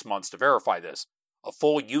take 6 months to verify this. A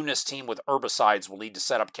full UNIS team with herbicides will need to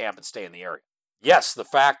set up camp and stay in the area. Yes, the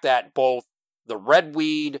fact that both the red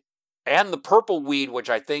weed and the purple weed, which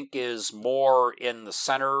I think is more in the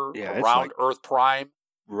center around Earth Prime.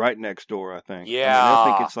 Right next door, I think. Yeah. I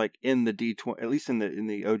think it's like in the D20, at least in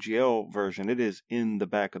the OGL version, it is in the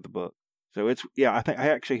back of the book. So it's,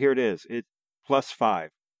 here it is. It's +5.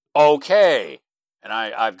 Okay. And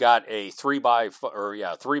I've got a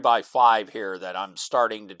 3x5 here that I'm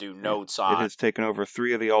starting to do notes on. It has taken over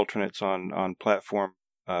 3 of the alternates on platform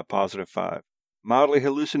 +5. Mildly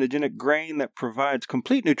hallucinogenic grain that provides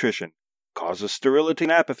complete nutrition, causes sterility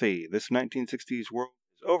and apathy. This 1960s world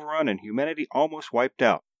is overrun and humanity almost wiped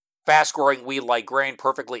out. Fast-growing weed-like grain,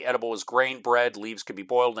 perfectly edible as grain bread. Leaves could be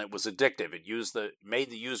boiled, and it was addictive. It made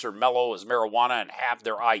the user mellow as marijuana and halved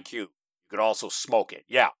their IQ. You could also smoke it.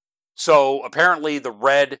 Yeah. So apparently the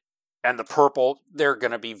red and the purple, they're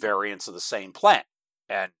going to be variants of the same plant.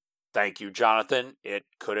 And thank you, Jonathan. It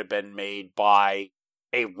could have been made by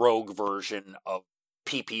a rogue version of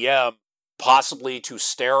PPM, possibly to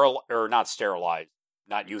not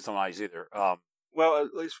euthanize either. Well,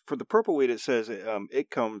 at least for the purple weed, it says it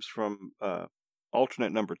comes from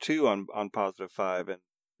alternate number 2 on positive 5, and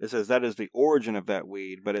it says that is the origin of that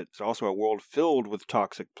weed, but it's also a world filled with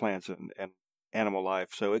toxic plants and animal life.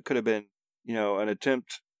 So it could have been, an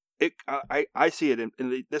attempt. I see it, and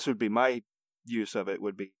this would be my use of it,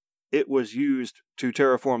 would be it was used to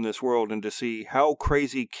terraform this world and to see how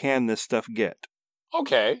crazy can this stuff get.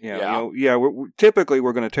 Okay. Typically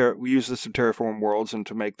we're going to use this to terraform worlds and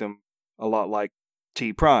to make them a lot like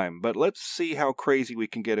T Prime, but let's see how crazy we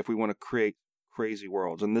can get if we want to create crazy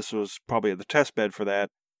worlds. And this was probably the test bed for that.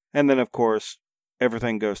 And then, of course,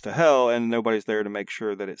 everything goes to hell, and nobody's there to make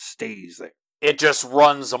sure that it stays there. It just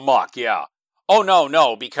runs amok, yeah. Oh,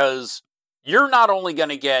 no, because you're not only going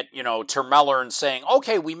to get, Termelern saying,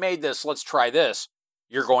 okay, we made this, let's try this.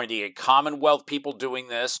 You're going to get Commonwealth people doing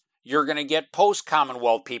this. You're going to get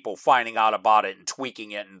post-Commonwealth people finding out about it and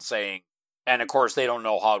tweaking it and saying, and of course they don't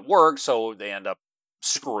know how it works, so they end up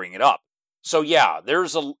screwing it up. So yeah,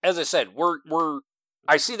 as I said,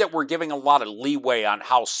 I see that we're giving a lot of leeway on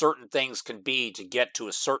how certain things can be to get to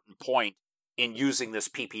a certain point in using this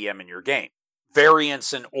PPM in your game.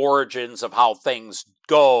 Variants and origins of how things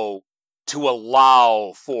go to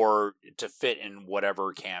allow for it to fit in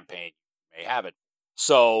whatever campaign you may have it.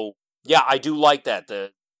 So yeah, I do like that.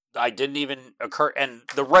 I didn't even occur, and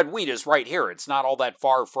the red wheat is right here. It's not all that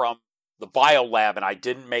far from the biolab, and I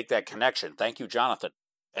didn't make that connection. Thank you, Jonathan.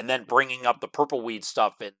 And then bringing up the purple weed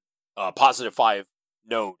stuff in positive 5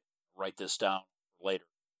 node. Write this down later.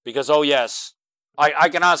 Because, oh yes, I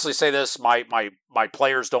can honestly say this, my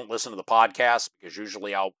players don't listen to the podcast, because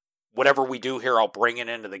usually whatever we do here, I'll bring it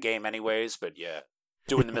into the game anyways, but yeah,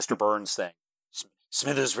 doing the Mr. Burns thing.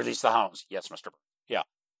 Smithers release the hounds. Yes, Mr. Burns. Yeah.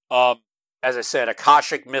 As I said,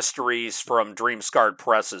 Akashic Mysteries from Dreamscarred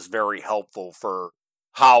Press is very helpful for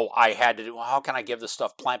how I had to do, how can I give this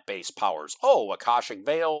stuff plant-based powers? Oh, Akashic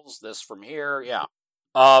Veils, this from here, yeah.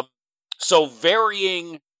 So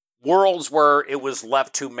varying worlds where it was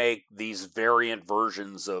left to make these variant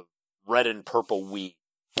versions of red and purple wheat.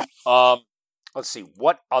 Let's see,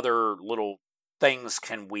 what other little things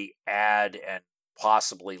can we add and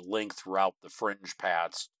possibly link throughout the fringe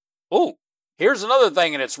paths? Oh, here's another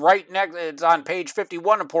thing, and it's right next, it's on page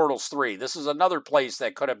 51 of Portals 3. This is another place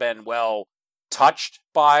that could have been, touched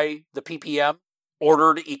by the PPM.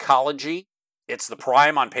 Ordered ecology. It's the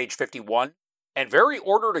prime on page 51. And very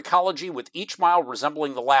ordered ecology with each mile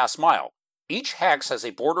resembling the last mile. Each hex has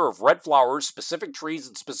a border of red flowers, specific trees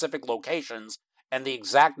in specific locations, and the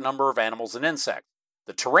exact number of animals and insects.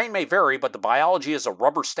 The terrain may vary, but the biology is a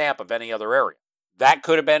rubber stamp of any other area. That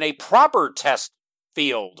could have been a proper test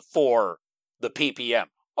field for the PPM.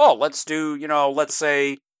 Oh, let's do, let's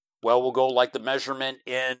say, we'll go like the measurement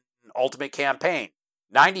in Ultimate Campaign.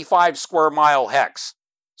 95 square mile hex.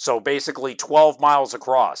 So basically 12 miles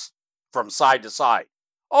across from side to side.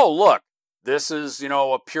 Oh, look, this is,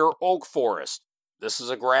 a pure oak forest. This is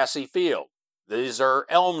a grassy field. These are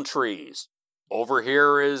elm trees. Over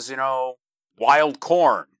here is, wild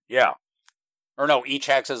corn. Yeah. Or no, each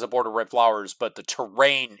hex has a border of red flowers, but the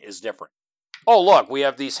terrain is different. Oh, look, we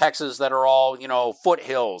have these hexes that are all,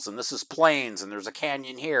 foothills, and this is plains, and there's a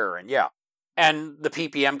canyon here, and yeah. And the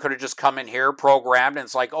PPM could have just come in here, programmed, and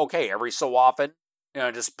it's like, okay, every so often,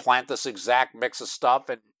 just plant this exact mix of stuff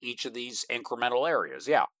in each of these incremental areas,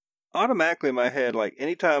 yeah. Automatically in my head,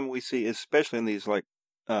 anytime we see, especially in these,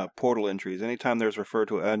 portal entries, anytime there's referred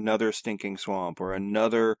to another stinking swamp or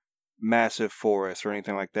another massive forest or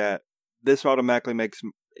anything like that, this automatically makes,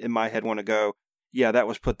 in my head, want to go, yeah, that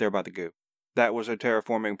was put there by the goo. That was a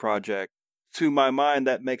terraforming project. To my mind,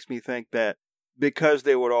 that makes me think that because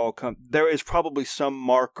they would all come, there is probably some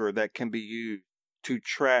marker that can be used to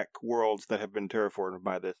track worlds that have been terraformed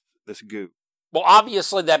by this goo. Well,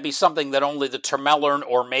 obviously that'd be something that only the Termelern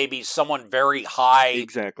or maybe someone very high,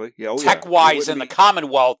 exactly, yeah, tech-wise in the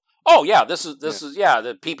Commonwealth. Oh yeah, this is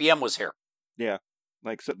the PPM was here. Yeah,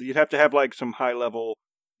 so you'd have to have some high level,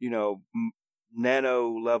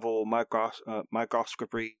 nano level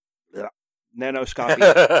microscopy,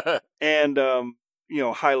 nanoscopy, and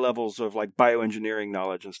high levels of bioengineering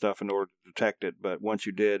knowledge and stuff in order to detect it. But once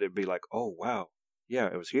you did, it'd be like, oh wow, yeah,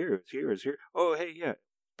 it was here, it's here, it's here. Oh hey, yeah,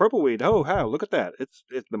 purple weed. Oh wow, look at that. It's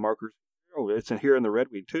the markers. Oh, it's in here in the red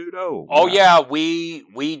weed too. Oh, wow. Oh yeah,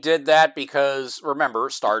 we did that because remember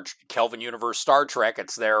Kelvin Universe Star Trek.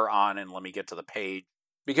 It's there on, and let me get to the page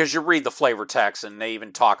because you read the flavor text and they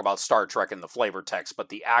even talk about Star Trek in the flavor text, but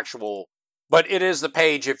it is the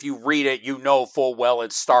page. If you read it, you know full well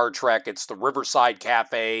it's Star Trek. It's the Riverside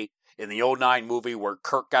Cafe in the 09 movie where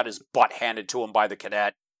Kirk got his butt handed to him by the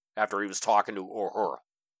cadet. after he was talking to Uhura.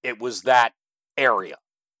 It was that area.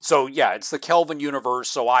 So, yeah, it's the Kelvin universe,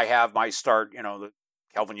 so I have my start, the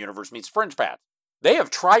Kelvin universe meets Fringe Paths. They have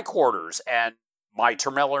tricorders, and my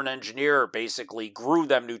Termelern engineer basically grew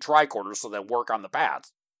them new tricorders so they work on the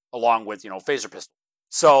paths, along with, phaser pistol.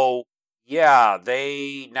 So, yeah,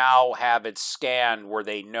 they now have it scanned where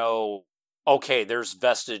they know, okay, there's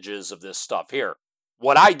vestiges of this stuff here.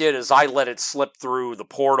 What I did is I let it slip through the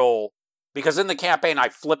portal, because in the campaign I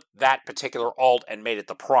flipped that particular alt and made it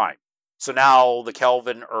the prime. So now the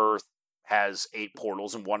Kelvin Earth has 8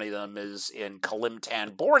 portals, and one of them is in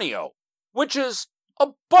Kalimtan, Borneo, which is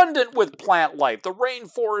abundant with plant life. The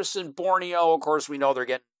rainforests in Borneo, of course, we know they're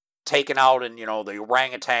getting taken out, and, the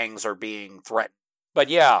orangutans are being threatened. But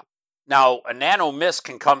yeah, now a nano mist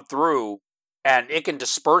can come through, and it can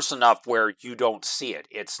disperse enough where you don't see it.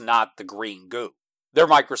 It's not the green goo. They're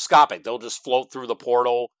microscopic. They'll just float through the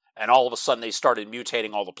portal, and all of a sudden they started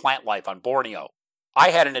mutating all the plant life on Borneo.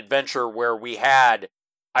 I had an adventure where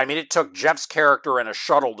it took Jeff's character and a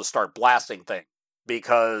shuttle to start blasting things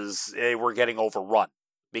because they were getting overrun,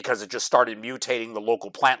 because it just started mutating the local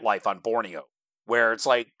plant life on Borneo, where it's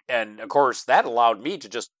like, and of course that allowed me to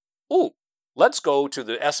just, let's go to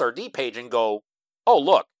the SRD page and go, oh,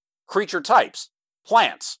 look, creature types,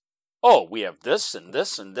 plants. Oh, we have this and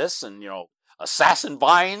this and this and, assassin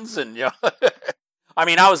vines and,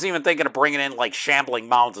 I was even thinking of bringing in like shambling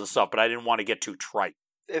mounds and stuff, but I didn't want to get too trite.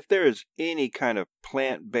 If there is any kind of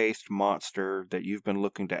plant-based monster that you've been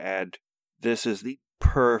looking to add, this is the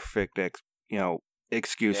perfect,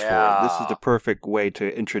 excuse for it. This is the perfect way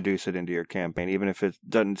to introduce it into your campaign, even if it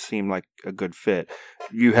doesn't seem like a good fit.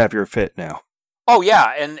 You have your fit now. Oh,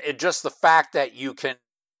 yeah, and just the fact that you can,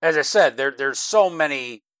 as I said, there's so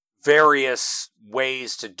many various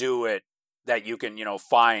ways to do it that you can,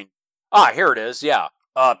 find. Here it is, yeah.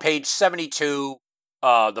 Page 72,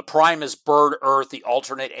 the prime is Bird Earth, the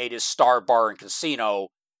alternate 8 is Star Bar and Casino,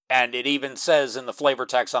 and it even says in the flavor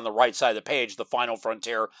text on the right side of the page, the final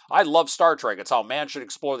frontier. I love Star Trek, it's how man should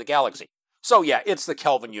explore the galaxy. So yeah, it's the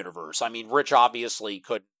Kelvin universe. Rich obviously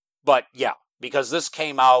could, but yeah, because this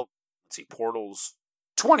came out, Portals,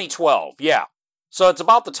 2012, yeah. So it's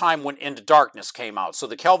about the time when Into Darkness came out. So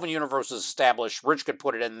the Kelvin universe was established, Rich could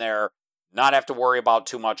put it in there, not have to worry about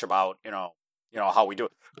too much about, how we do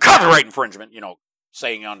it. Copyright infringement,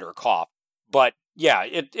 saying under a cough. But yeah,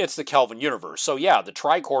 it's the Kelvin universe. So yeah, the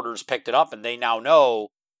tricorders picked it up, and they now know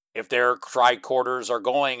if their tricorders are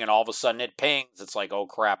going and all of a sudden it pings, it's like, oh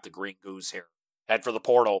crap, the green goo's here. Head for the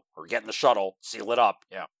portal, or get in the shuttle, seal it up.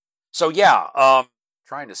 Yeah. So yeah,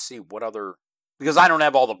 trying to see what other, because I don't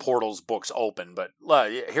have all the portals books open, but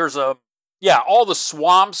here's all the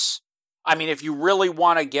swamps. If you really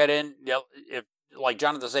want to get in, if like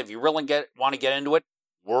Jonathan said, if you really want to get into it,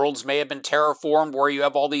 worlds may have been terraformed where you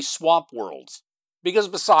have all these swamp worlds. Because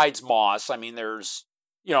besides moss, there's,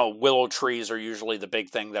 willow trees are usually the big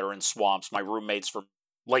thing that are in swamps. My roommate's from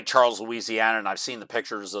Lake Charles, Louisiana, and I've seen the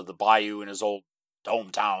pictures of the bayou in his old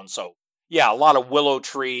hometown. So, yeah, a lot of willow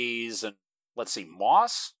trees and, let's see,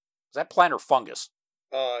 moss? Is that plant or fungus?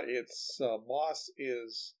 It's moss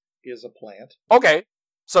is a plant. Okay.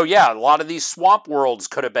 So, yeah, a lot of these swamp worlds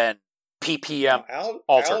could have been PPM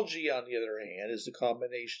altered. Algae, on the other hand, is a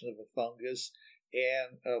combination of a fungus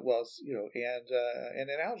and and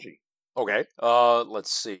an algae. Okay.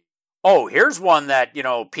 Let's see. Oh, here's one that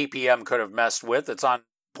PPM could have messed with. It's on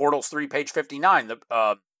Portals 3, page 59.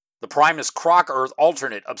 The prime is Croc Earth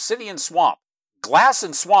alternate Obsidian Swamp. Glass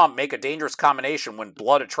and swamp make a dangerous combination when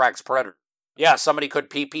blood attracts predators. Yeah, somebody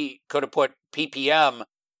could have put PPM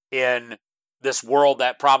in this world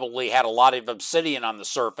that probably had a lot of obsidian on the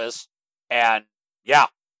surface. And yeah.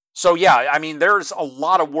 So yeah, there's a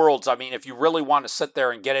lot of worlds. If you really want to sit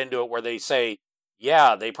there and get into it where they say,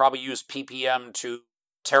 yeah, they probably use PPM to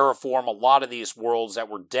terraform a lot of these worlds that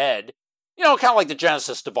were dead. Kind of like the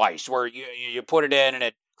Genesis device where you put it in and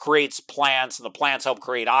it creates plants and the plants help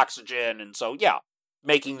create oxygen. And so, yeah,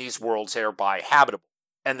 making these worlds hereby habitable.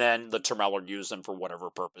 And then the Termelern use them for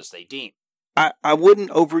whatever purpose they deem. I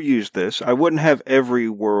wouldn't overuse this. I wouldn't have every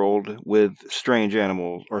world with strange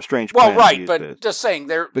animals or strange plants. Well, right, but this. Just saying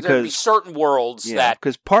there'd be certain worlds that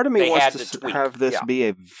because part of me wants to have this be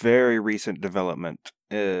a very recent development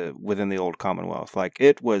within the old Commonwealth. Like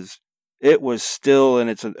it was still in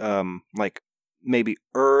its maybe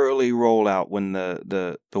early rollout when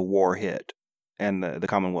the war hit and the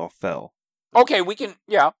Commonwealth fell. Okay, we can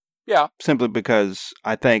yeah. Simply because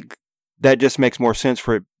I think that just makes more sense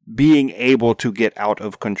for it being able to get out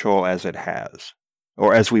of control as it has,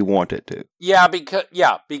 or as we want it to.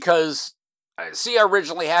 Because see, I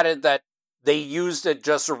originally had it that they used it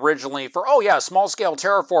just originally for, small-scale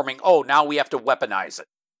terraforming. Oh, now we have to weaponize it.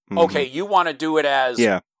 Mhm. Okay, you want to do it as,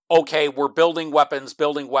 okay, we're building weapons,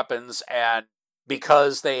 and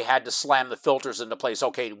because they had to slam the filters into place,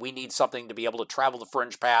 okay, we need something to be able to travel the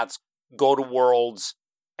fringe paths, go to worlds,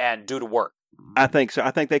 and do the work. I think so.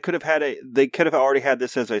 I think they could have already had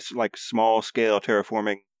this as a small scale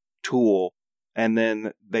terraforming tool, and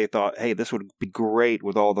then they thought, hey, this would be great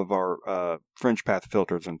with all of our fringe path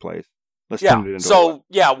filters in place. Let's turn it into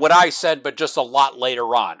what I said, but just a lot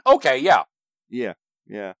later on. Okay, yeah. Yeah.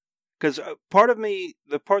 Because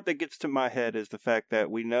the part that gets to my head is the fact that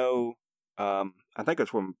we know, I think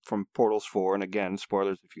it's from Portals 4, and again,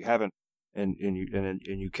 spoilers if you haven't, and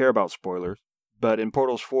you care about spoilers. But in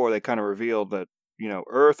Portals 4, they kind of revealed that,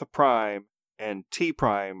 Earth Prime and T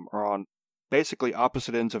Prime are on basically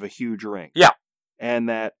opposite ends of a huge ring. Yeah. And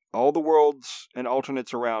that all the worlds and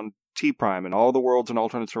alternates around T Prime and all the worlds and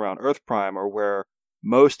alternates around Earth Prime are where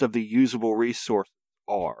most of the usable resources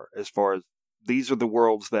are, as far as these are the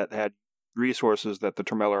worlds that had resources that the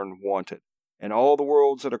Tremellern wanted. And all the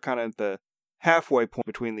worlds that are kind of at the halfway point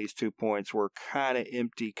between these 2 points were kind of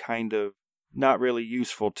empty, kind of not really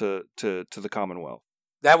useful to the Commonwealth.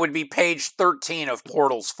 That would be page 13 of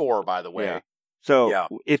Portals 4, by the way. Yeah. So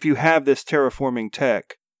if you have this terraforming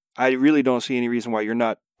tech, I really don't see any reason why you're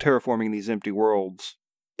not terraforming these empty worlds,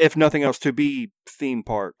 if nothing else, to be theme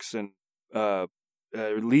parks and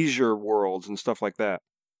leisure worlds and stuff like that.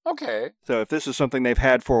 Okay. So if this is something they've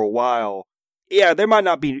had for a while, there might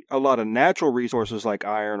not be a lot of natural resources like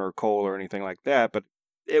iron or coal or anything like that, but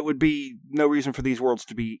it would be no reason for these worlds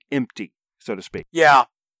to be empty, so to speak. Yeah.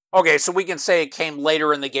 Okay, so we can say it came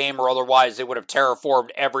later in the game, or otherwise they would have terraformed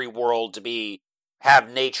every world to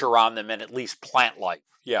have nature on them and at least plant life.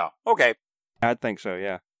 Yeah. Okay. I think so,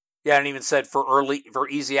 yeah. Yeah, and even said for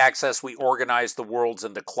easy access, we organized the worlds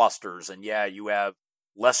into clusters, and you have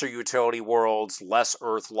lesser utility worlds, less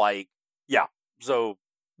Earth-like. Yeah, so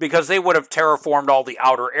because they would have terraformed all the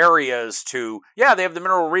outer areas they have the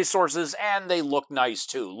mineral resources, and they look nice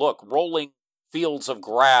too. Look, rolling fields of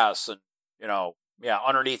grass, and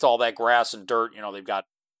underneath all that grass and dirt, they've got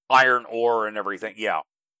iron ore and everything. Yeah,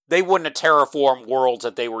 they wouldn't have terraformed worlds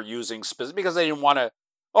that they were using because they didn't want to.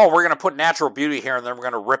 Oh, we're going to put natural beauty here, and then we're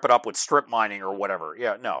going to rip it up with strip mining or whatever.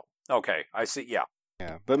 Yeah, no. Okay, I see, yeah.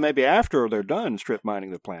 Yeah, but maybe after they're done strip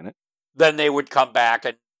mining the planet, then they would come back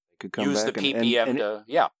and use the PPM to.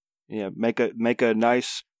 Yeah, make a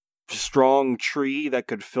nice, strong tree that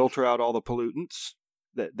could filter out all the pollutants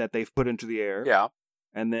that they've put into the air. Yeah.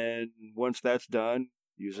 And then once that's done,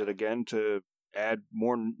 use it again to add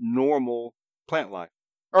more normal plant life.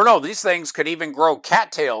 Or no, these things could even grow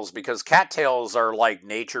cattails, because cattails are like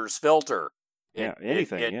nature's filter.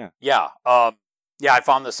 Anything. Yeah. I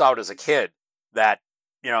found this out as a kid, that,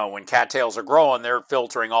 when cattails are growing, they're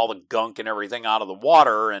filtering all the gunk and everything out of the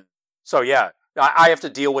water. And so, I have to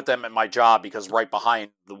deal with them at my job, because right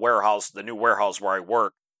behind the new warehouse where I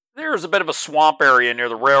work, there's a bit of a swamp area near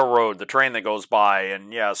the railroad, the train that goes by.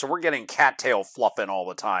 And so we're getting cattail fluff in all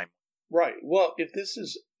the time. Right. Well, if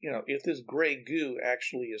this gray goo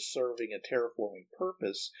actually is serving a terraforming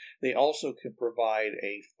purpose, they also can provide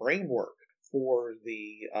a framework for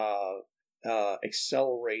the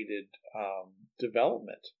accelerated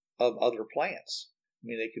development of other plants. I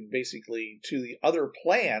mean, they can basically, to the other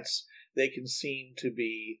plants, they can seem to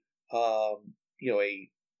be, a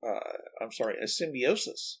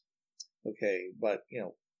symbiosis. Okay, but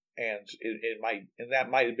and that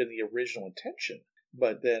might have been the original intention.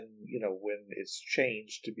 But then, when it's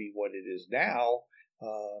changed to be what it is now,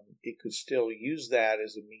 it could still use that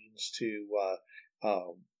as a means to,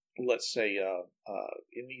 let's say,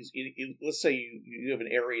 let's say you have an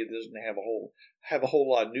area that doesn't have a whole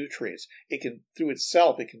lot of nutrients. It can, through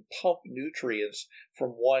itself, pump nutrients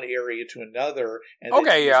from one area to another, and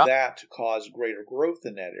then use that to cause greater growth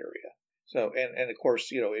in that area. So, and of course,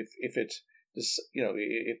 if it's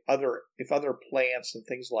if other plants and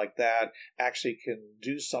things like that actually can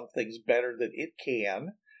do some things better than it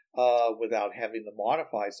can, without having to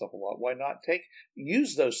modify stuff a lot, why not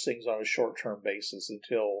use those things on a short-term basis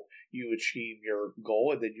until you achieve your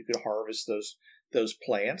goal, and then you can harvest those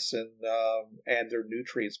plants and add their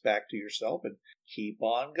nutrients back to yourself and keep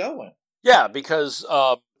on going. Yeah, because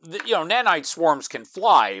nanite swarms can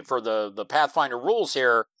fly. For the Pathfinder rules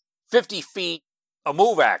here, 50 feet a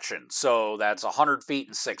move action, so that's 100 feet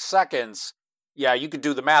in 6 seconds. Yeah, you could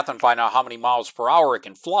do the math and find out how many miles per hour it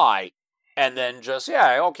can fly, and then just,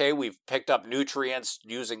 we've picked up nutrients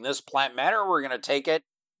using this plant matter, we're going to take it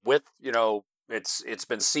with, it's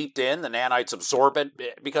been seeped in, the nanites absorb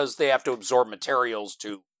it, because they have to absorb materials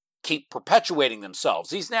to keep perpetuating themselves.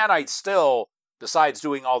 These nanites still, besides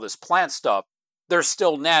doing all this plant stuff, they're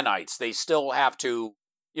still nanites. They still have to,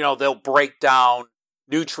 they'll break down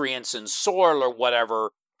nutrients in soil or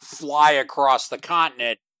whatever, fly across the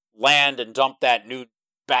continent, land and dump that new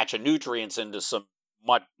batch of nutrients into some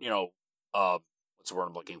what's the word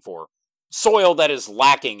I'm looking for? Soil that is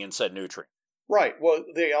lacking in said nutrient. Right. Well,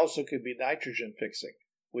 they also could be nitrogen fixing,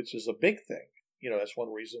 which is a big thing. That's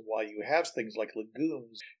one reason why you have things like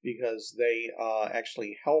legumes, because they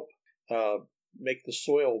actually help make the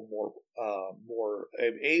soil more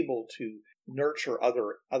able to nurture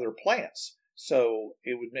other plants. So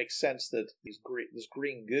it would make sense that this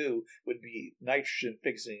green goo would be nitrogen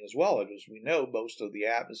fixing as well. And as we know, most of the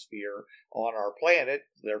atmosphere on our planet,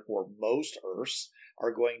 therefore most Earths,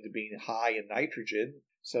 are going to be high in nitrogen.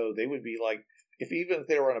 So they would be like, if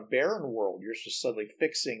they were in a barren world, you're just suddenly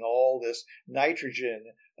fixing all this nitrogen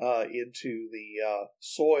into the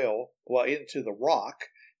soil, into the rock,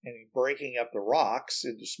 and breaking up the rocks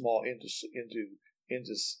into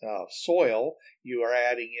soil. You are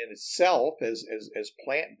adding in itself as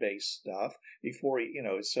plant-based stuff before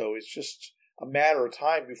so it's just a matter of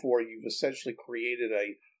time before you've essentially created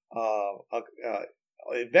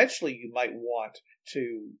eventually you might want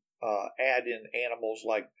to add in animals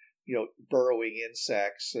like burrowing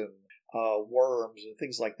insects and worms and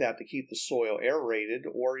things like that to keep the soil aerated,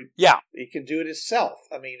 or it can do it itself.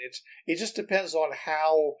 I mean, it just depends on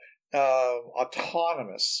how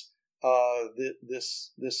autonomous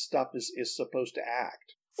this stuff is supposed to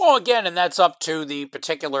act. Well, again, and that's up to the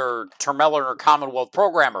particular Termelin or Commonwealth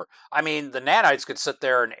programmer. I mean, the nanites could sit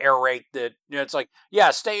there and aerate that. It's like,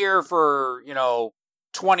 stay here for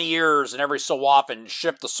 20 years, and every so often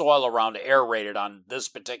shift the soil around to aerate it on this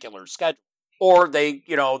particular schedule. Or they,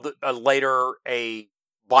 later a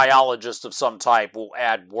biologist of some type will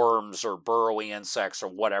add worms or burrowing insects or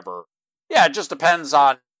whatever. Yeah, it just depends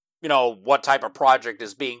on what type of project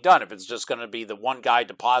is being done. If it's just going to be the one guy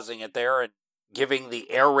depositing it there and giving the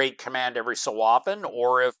aerate command every so often,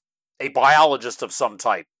 or if a biologist of some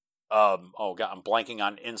type, I'm blanking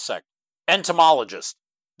on insect, entomologist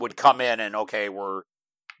would come in and, we're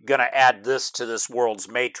going to add this to this world's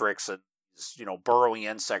matrix, and, burrowing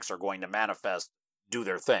insects are going to manifest, do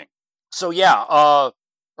their thing. So,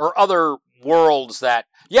 or other worlds that,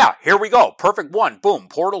 here we go, perfect one, boom,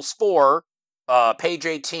 Portals 4, page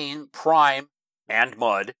 18, Prime, and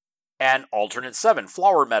Mud, and Alternate 7,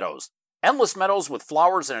 Flower Meadows. Endless meadows with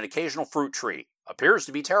flowers and an occasional fruit tree. Appears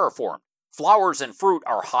to be terraformed. Flowers and fruit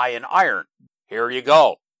are high in iron. Here you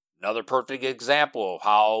go. Another perfect example of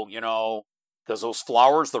how, because those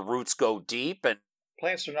flowers, the roots go deep, and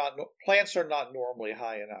plants are not normally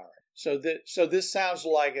high in iron. So this sounds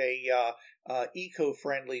like a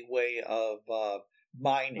eco-friendly way of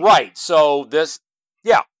mining. Right. So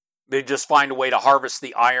they just find a way to harvest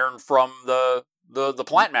the iron from the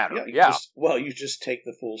plant matter. You just take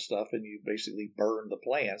the full stuff and you basically burn the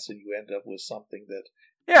plants, and you end up with something that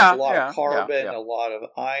a lot of carbon, a lot of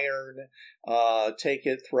iron. Take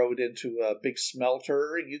it, throw it into a big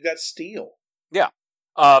smelter, and you got steel. Yeah.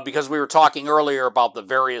 Because we were talking earlier about the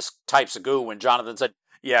various types of goo, when Jonathan said,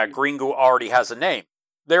 green goo already has a name.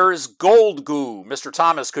 There is gold goo. Mr.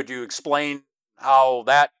 Thomas, could you explain how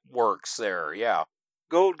that works there? Yeah.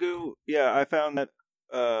 Gold goo, I found that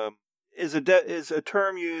is a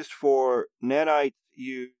term used for nanites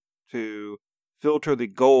used to filter the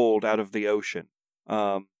gold out of the ocean.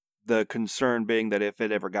 The concern being that if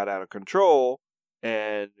it ever got out of control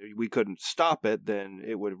and we couldn't stop it, then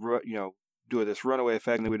it would do this runaway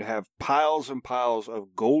effect, and we would have piles and piles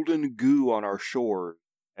of golden goo on our shore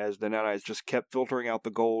as the nanites just kept filtering out the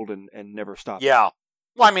gold and never stopped. Yeah.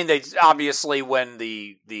 Well, I mean, they obviously, when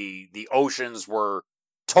the oceans were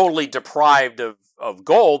totally deprived of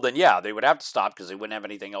gold, then they would have to stop because they wouldn't have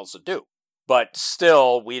anything else to do. But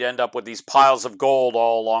still, we'd end up with these piles of gold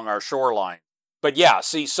all along our shoreline. But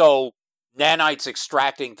so nanites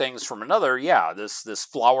extracting things from another, this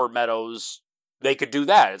flower meadows, they could do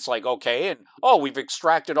that. It's like, okay, and we've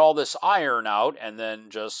extracted all this iron out, and then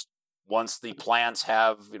just once the plants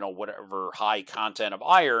have, whatever high content of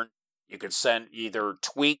iron, you could either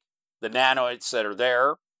tweak the nanites that are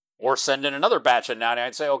there, or send in another batch of nanites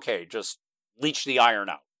and say, okay, just leach the iron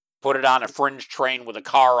out. Put it on a fringe train with a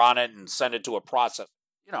car on it and send it to a process,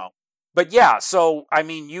 But so, I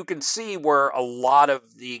mean, you can see where a lot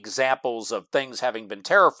of the examples of things having been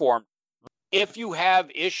terraformed, if you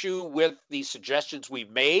have issue with the suggestions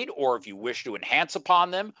we've made, or if you wish to enhance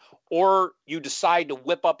upon them, or you decide to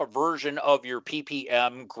whip up a version of your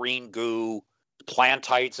PPM, green goo,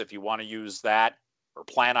 plantites, if you want to use that, or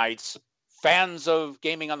plantites, fans of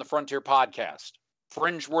Gaming on the Frontier podcast,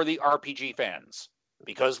 Fringe-worthy RPG fans,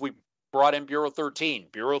 because we brought in Bureau 13,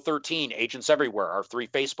 Agents Everywhere, our 3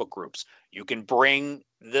 Facebook groups. You can bring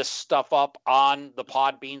this stuff up on the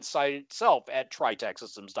Podbean site itself at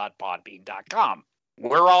tritechsystems.podbean.com.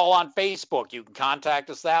 We're all on Facebook. You can contact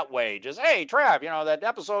us that way. Just, hey, Trav, that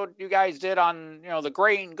episode you guys did on, the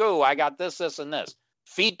Grey and Goo, I got this, and this.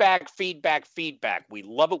 Feedback. We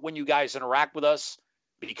love it when you guys interact with us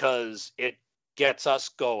because it gets us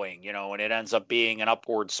going, and it ends up being an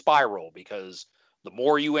upward spiral because the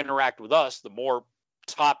more you interact with us, the more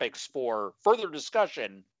topics for further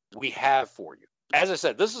discussion we have for you. As I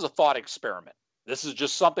said, this is a thought experiment. This is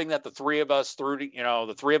just something that the three of us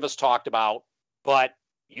talked about, but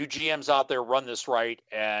you GMs out there run this right,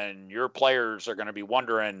 and your players are going to be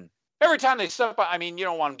wondering every time they step up. I mean, you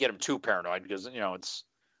don't want to get them too paranoid because,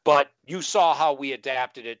 but you saw how we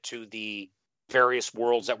adapted it to the various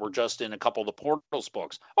worlds that were just in a couple of the Portals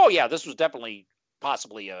books. Oh yeah, this was definitely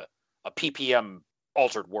possibly a PPM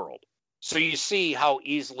altered world. So you see how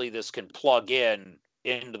easily this can plug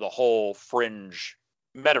into the whole Fringe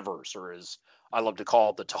metaverse, or as I love to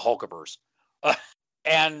call it, the Tahulkaverse.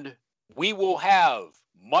 And we will have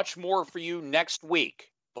much more for you next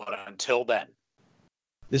week. But until then.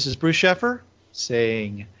 This is Bruce Sheffer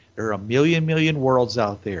saying there are a million worlds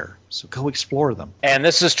out there, so go explore them. And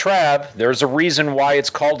this is Trav. There's a reason why it's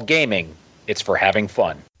called gaming. It's for having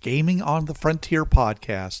fun. Gaming on the Frontier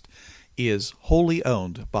podcast is wholly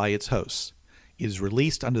owned by its hosts. It is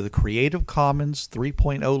released under the Creative Commons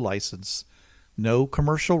 3.0 license. No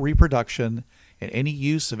commercial reproduction and any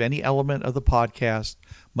use of any element of the podcast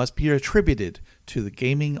must be attributed to the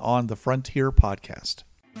Gaming on the Frontier podcast.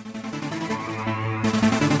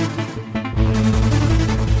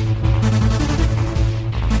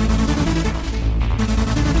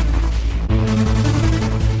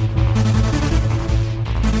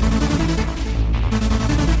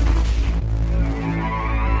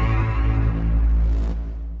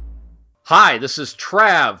 Hi, this is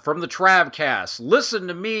Trav from the Travcast. Listen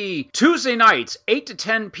to me Tuesday nights, 8 to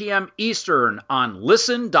 10 p.m. Eastern on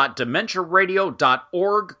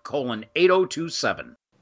listen.dementiaradio.org:8027.